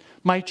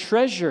 My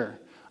treasure.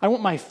 I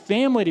want my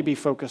family to be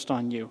focused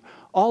on you.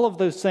 All of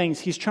those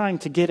things he's trying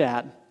to get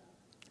at.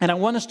 And I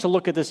want us to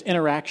look at this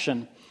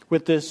interaction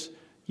with this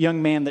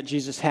young man that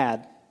Jesus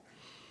had.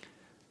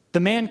 The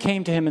man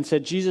came to him and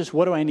said, Jesus,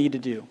 what do I need to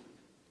do?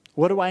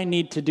 What do I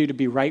need to do to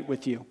be right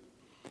with you?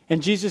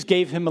 And Jesus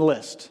gave him a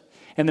list.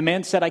 And the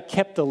man said, I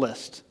kept the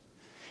list.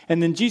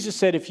 And then Jesus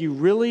said, if you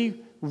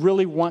really,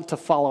 really want to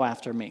follow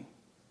after me.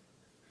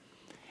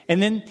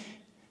 And then,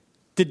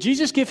 did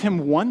Jesus give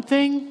him one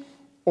thing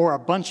or a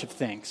bunch of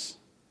things?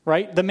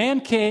 Right? The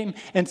man came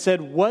and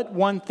said, what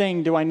one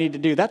thing do I need to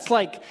do? That's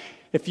like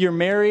if you're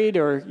married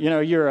or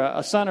you're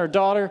a son or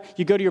daughter,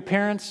 you go to your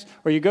parents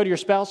or you go to your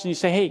spouse and you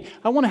say, hey,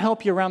 I want to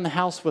help you around the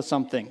house with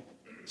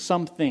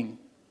something,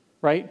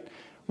 right?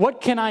 What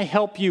can I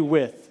help you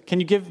with? Can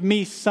you give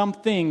me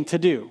something to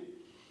do?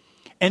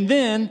 And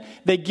then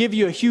they give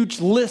you a huge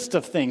list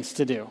of things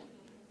to do.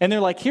 And they're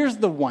like, here's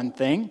the one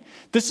thing.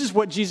 This is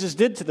what Jesus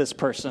did to this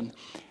person.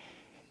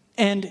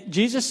 And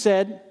Jesus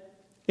said,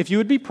 if you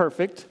would be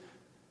perfect,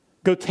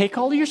 go take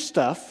all your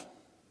stuff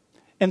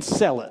and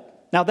sell it.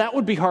 Now that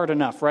would be hard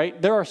enough,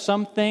 right? There are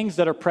some things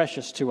that are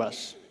precious to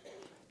us.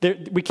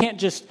 We can't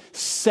just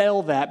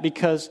sell that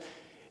because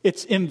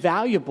it's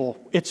invaluable,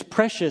 it's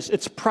precious,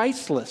 it's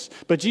priceless.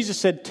 But Jesus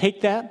said,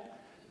 take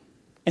that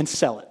and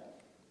sell it,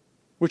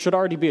 which would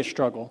already be a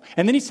struggle.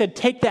 And then he said,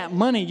 take that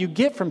money you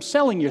get from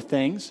selling your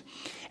things.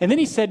 And then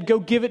he said, go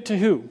give it to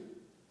who?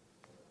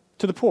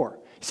 To the poor.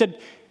 He said,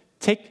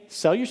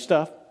 sell your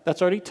stuff.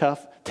 That's already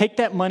tough. Take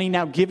that money,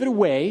 now give it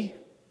away.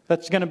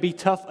 That's going to be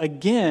tough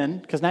again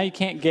because now you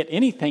can't get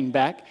anything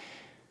back.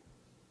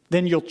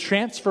 Then you'll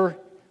transfer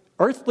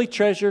earthly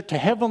treasure to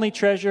heavenly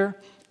treasure.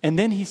 And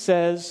then he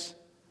says,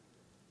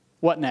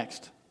 what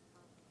next?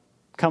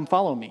 Come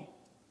follow me.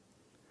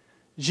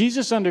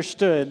 Jesus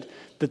understood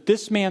that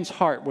this man's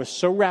heart was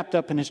so wrapped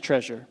up in his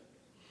treasure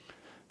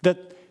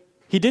that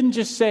he didn't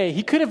just say,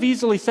 he could have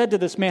easily said to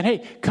this man,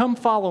 hey, come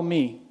follow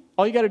me.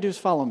 All you got to do is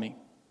follow me.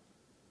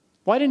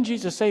 Why didn't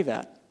Jesus say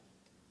that?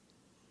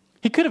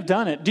 He could have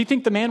done it. Do you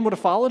think the man would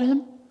have followed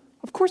him?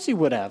 Of course he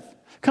would have.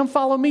 Come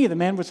follow me. The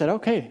man would have said,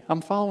 okay,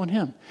 I'm following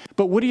him.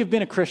 But would he have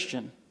been a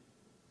Christian?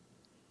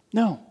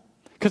 No,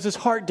 because his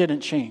heart didn't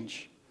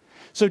change.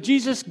 So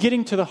Jesus,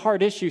 getting to the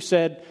heart issue,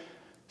 said,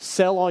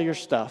 sell all your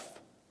stuff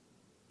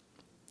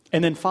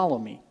and then follow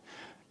me.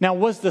 Now,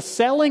 was the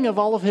selling of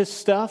all of his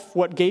stuff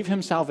what gave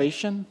him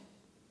salvation?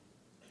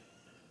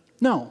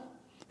 No.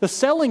 The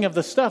selling of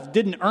the stuff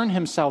didn't earn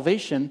him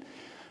salvation,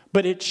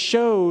 but it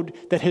showed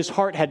that his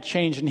heart had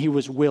changed and he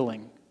was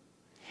willing.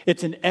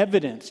 It's an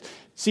evidence.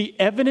 See,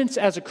 evidence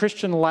as a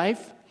Christian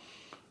life,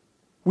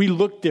 we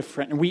look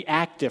different and we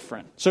act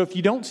different. So if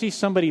you don't see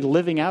somebody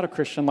living out a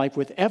Christian life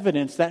with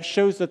evidence, that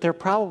shows that they're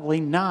probably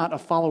not a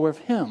follower of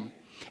him.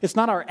 It's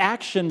not our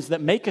actions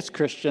that make us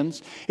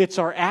Christians. It's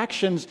our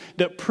actions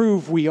that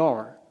prove we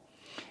are.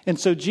 And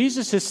so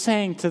Jesus is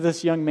saying to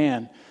this young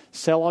man,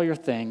 sell all your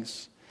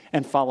things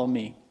and follow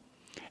me.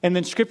 And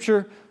then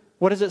Scripture,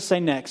 what does it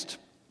say next?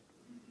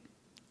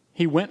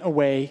 He went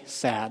away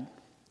sad.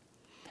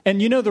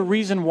 And you know the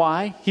reason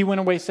why he went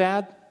away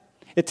sad?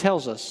 It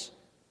tells us.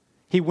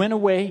 He went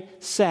away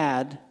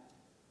sad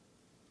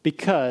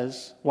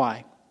because,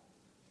 why?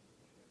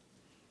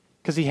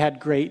 Because he had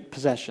great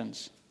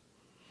possessions.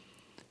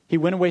 He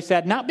went away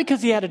sad, not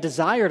because he had a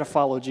desire to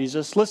follow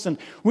Jesus. Listen,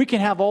 we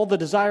can have all the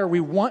desire we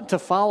want to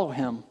follow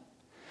him.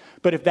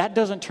 But if that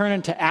doesn't turn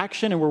into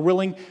action and we're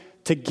willing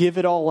to give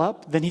it all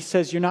up, then he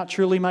says, you're not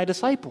truly my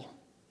disciple.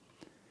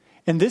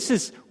 And this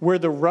is where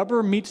the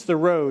rubber meets the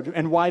road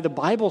and why the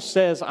Bible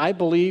says, I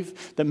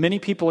believe that many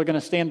people are going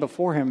to stand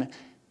before him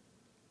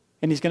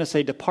and he's going to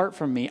say, depart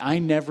from me, I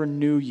never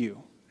knew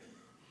you.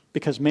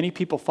 because many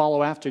people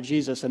follow after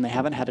Jesus and they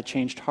haven't had a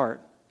changed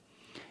heart.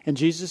 And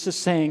Jesus is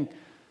saying,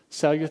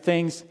 sell your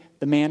things.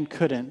 The man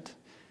couldn't,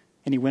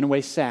 and he went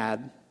away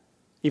sad,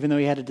 even though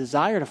he had a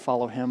desire to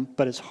follow him,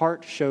 but his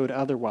heart showed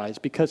otherwise,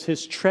 because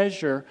his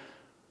treasure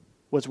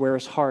was where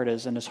his heart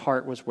is, and his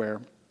heart was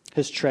where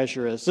his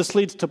treasure is. This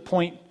leads to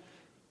point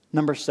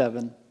number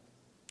 7.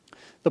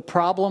 The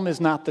problem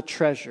is not the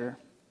treasure,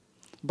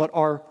 but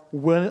our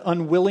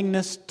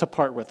unwillingness to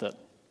part with it.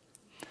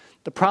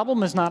 The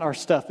problem is not our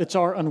stuff, it's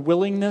our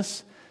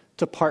unwillingness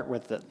to part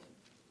with it.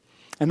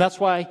 And that's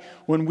why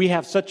when we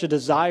have such a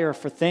desire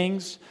for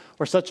things,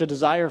 or such a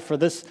desire for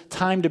this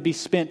time to be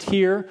spent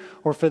here,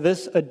 or for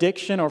this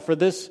addiction, or for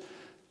this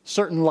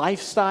certain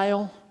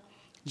lifestyle,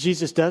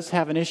 Jesus does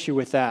have an issue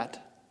with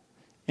that.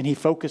 And he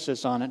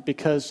focuses on it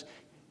because,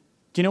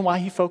 do you know why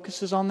he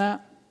focuses on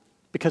that?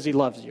 Because he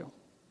loves you.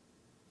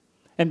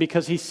 And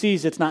because he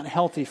sees it's not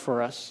healthy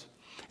for us.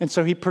 And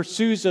so he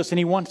pursues us and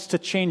he wants to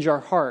change our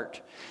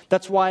heart.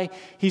 That's why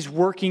he's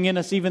working in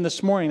us even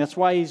this morning. That's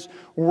why he's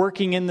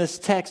working in this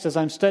text as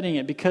I'm studying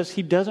it, because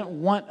he doesn't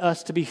want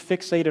us to be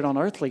fixated on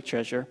earthly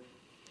treasure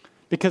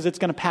because it's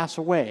going to pass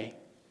away.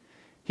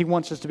 He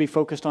wants us to be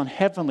focused on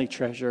heavenly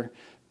treasure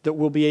that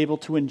we'll be able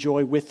to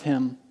enjoy with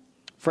him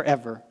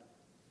forever.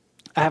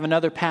 I have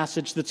another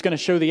passage that's going to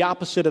show the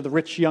opposite of the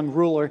rich young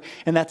ruler,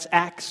 and that's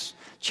Acts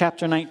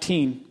chapter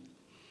 19.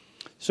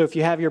 So if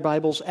you have your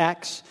Bibles,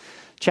 Acts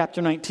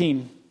chapter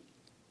 19.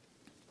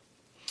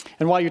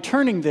 And while you're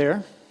turning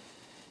there,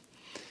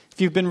 if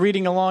you've been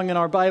reading along in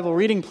our Bible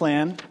reading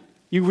plan,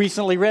 you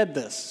recently read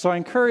this. So I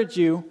encourage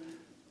you,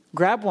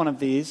 grab one of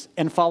these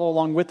and follow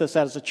along with us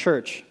as a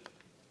church.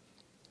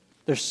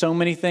 There's so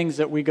many things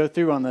that we go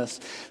through on this.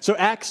 So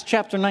Acts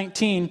chapter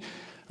 19,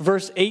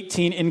 verse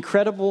 18,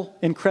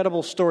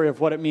 incredible story of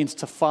what it means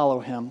to follow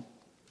him.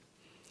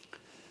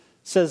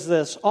 Says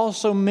this,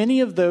 also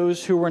many of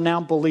those who were now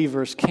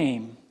believers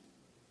came.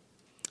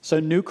 So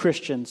new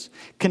Christians,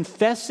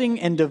 confessing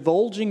and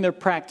divulging their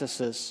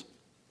practices.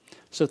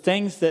 So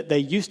things that they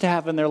used to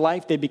have in their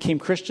life, they became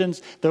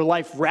Christians. Their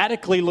life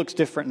radically looks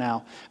different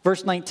now.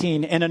 Verse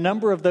 19, and a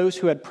number of those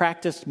who had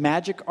practiced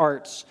magic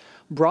arts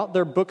brought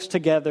their books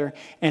together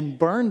and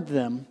burned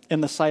them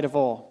in the sight of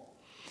all.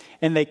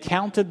 And they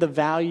counted the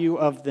value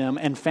of them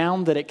and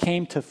found that it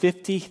came to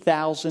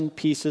 50,000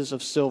 pieces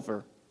of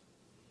silver.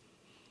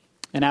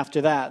 And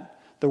after that,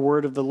 the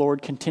word of the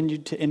Lord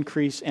continued to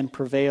increase and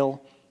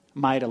prevail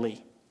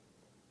mightily.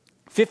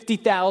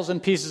 50,000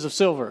 pieces of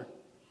silver.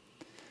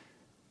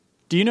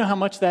 Do you know how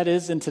much that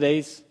is in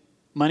today's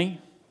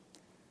money?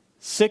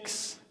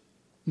 $6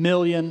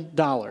 million.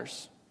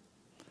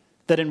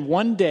 That in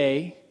one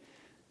day,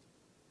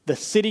 the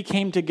city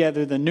came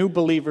together, the new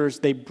believers,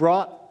 they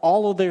brought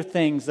all of their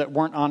things that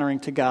weren't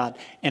honoring to God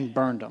and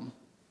burned them.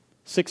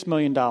 $6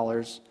 million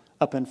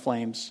up in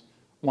flames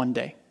one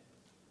day.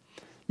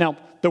 Now,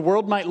 the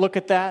world might look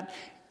at that.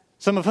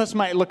 Some of us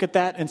might look at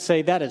that and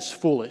say, that is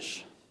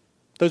foolish.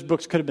 Those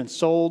books could have been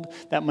sold.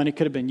 That money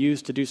could have been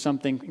used to do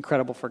something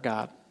incredible for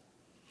God.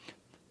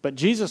 But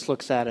Jesus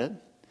looks at it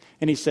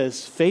and he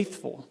says,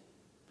 faithful.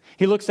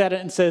 He looks at it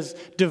and says,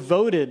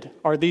 devoted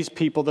are these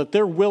people, that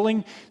they're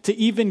willing to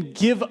even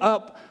give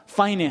up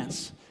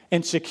finance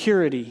and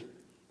security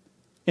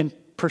in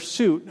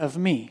pursuit of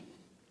me.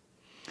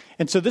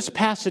 And so this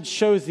passage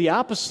shows the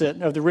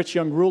opposite of the rich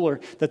young ruler,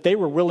 that they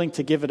were willing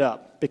to give it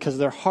up because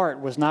their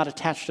heart was not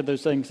attached to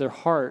those things. Their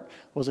heart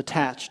was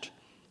attached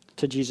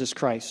to Jesus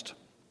Christ.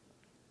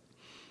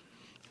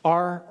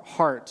 Our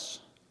hearts,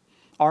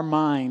 our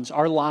minds,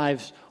 our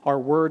lives, our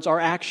words, our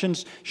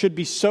actions should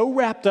be so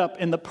wrapped up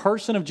in the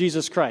person of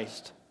Jesus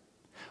Christ,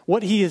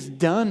 what he has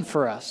done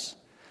for us,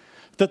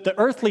 that the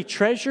earthly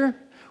treasure,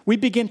 we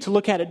begin to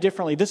look at it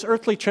differently. This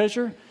earthly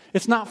treasure,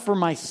 it's not for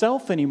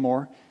myself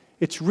anymore.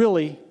 It's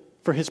really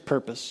for his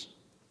purpose.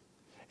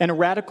 And a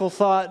radical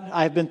thought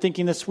I've been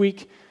thinking this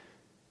week,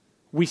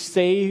 we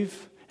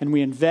save and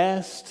we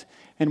invest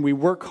and we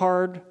work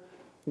hard.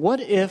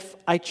 What if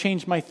I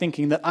change my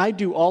thinking that I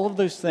do all of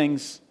those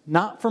things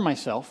not for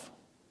myself,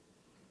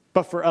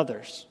 but for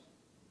others?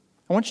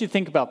 I want you to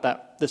think about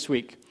that this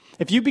week.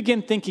 If you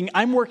begin thinking,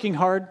 I'm working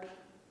hard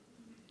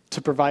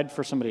to provide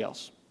for somebody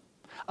else.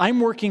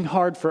 I'm working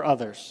hard for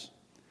others.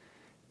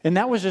 And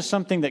that was just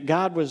something that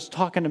God was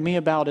talking to me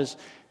about is,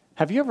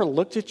 have you ever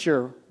looked at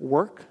your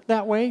work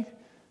that way?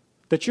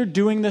 That you're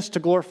doing this to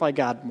glorify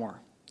God more.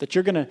 That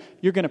you're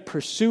gonna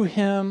pursue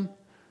him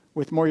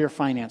with more of your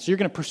finance. You're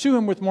going to pursue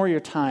him with more of your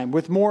time,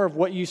 with more of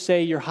what you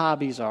say your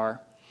hobbies are.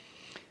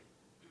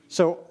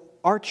 So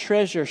our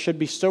treasure should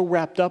be so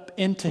wrapped up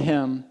into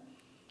him,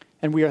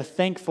 and we are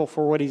thankful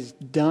for what he's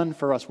done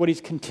for us, what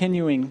he's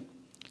continuing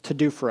to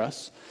do for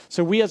us.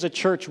 So we as a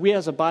church, we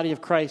as a body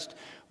of Christ,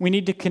 we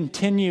need to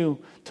continue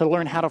to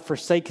learn how to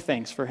forsake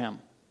things for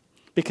him,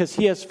 because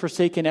he has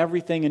forsaken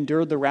everything,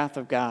 endured the wrath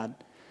of God.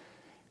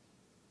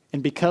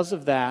 And because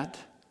of that,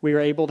 we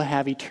are able to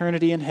have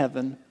eternity in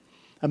heaven.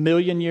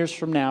 1,000,000 years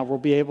from now, we'll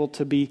be able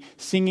to be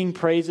singing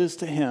praises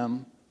to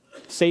him,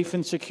 safe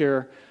and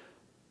secure,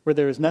 where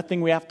there is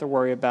nothing we have to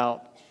worry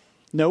about.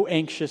 No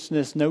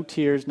anxiousness, no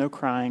tears, no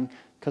crying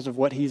because of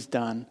what he's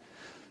done.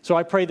 So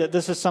I pray that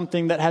this is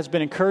something that has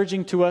been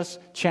encouraging to us,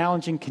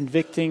 challenging,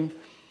 convicting.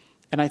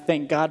 And I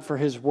thank God for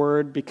his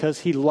word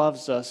because he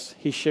loves us.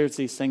 He shares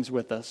these things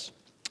with us.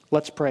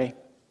 Let's pray.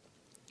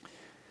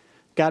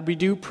 God, we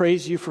do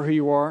praise you for who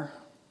you are.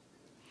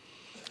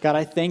 God,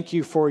 I thank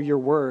you for your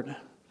word.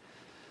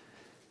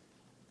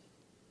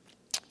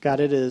 God,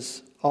 it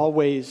is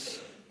always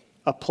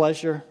a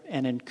pleasure,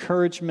 an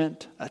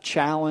encouragement, a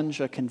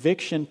challenge, a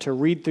conviction to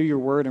read through your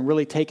word and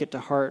really take it to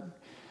heart.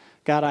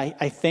 God,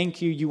 I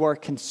thank you. You are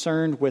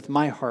concerned with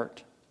my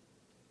heart.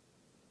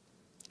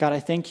 God, I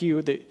thank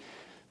you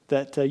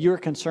that you are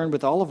concerned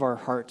with all of our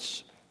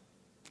hearts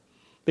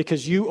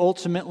because you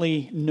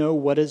ultimately know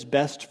what is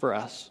best for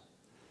us.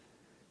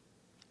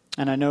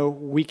 And I know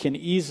we can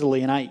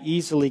easily, and I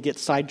easily get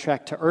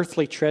sidetracked to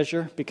earthly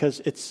treasure because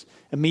it's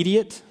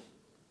immediate.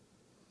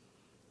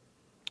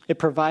 It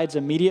provides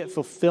immediate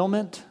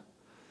fulfillment.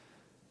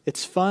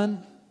 It's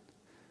fun.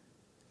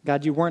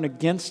 God, you weren't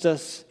against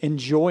us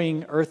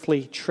enjoying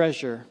earthly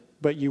treasure,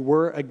 but you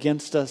were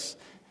against us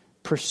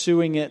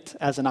pursuing it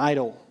as an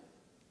idol.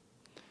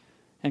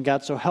 And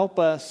God, so help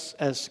us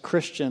as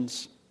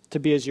Christians to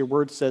be, as your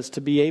word says,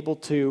 to be able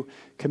to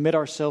commit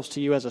ourselves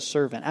to you as a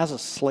servant, as a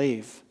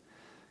slave.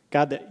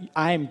 God, that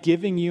I am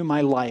giving you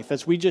my life.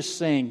 As we just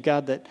sang,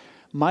 God, that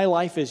my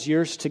life is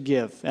yours to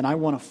give, and I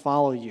want to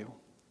follow you.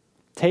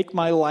 Take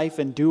my life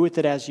and do with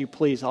it as you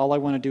please. All I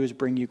want to do is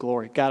bring you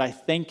glory. God, I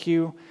thank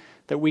you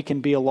that we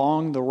can be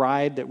along the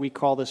ride that we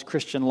call this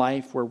Christian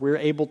life, where we're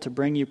able to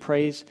bring you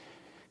praise.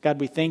 God,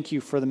 we thank you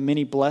for the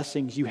many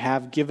blessings you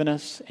have given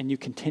us and you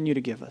continue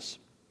to give us.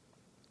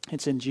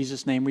 It's in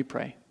Jesus' name we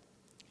pray.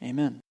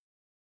 Amen.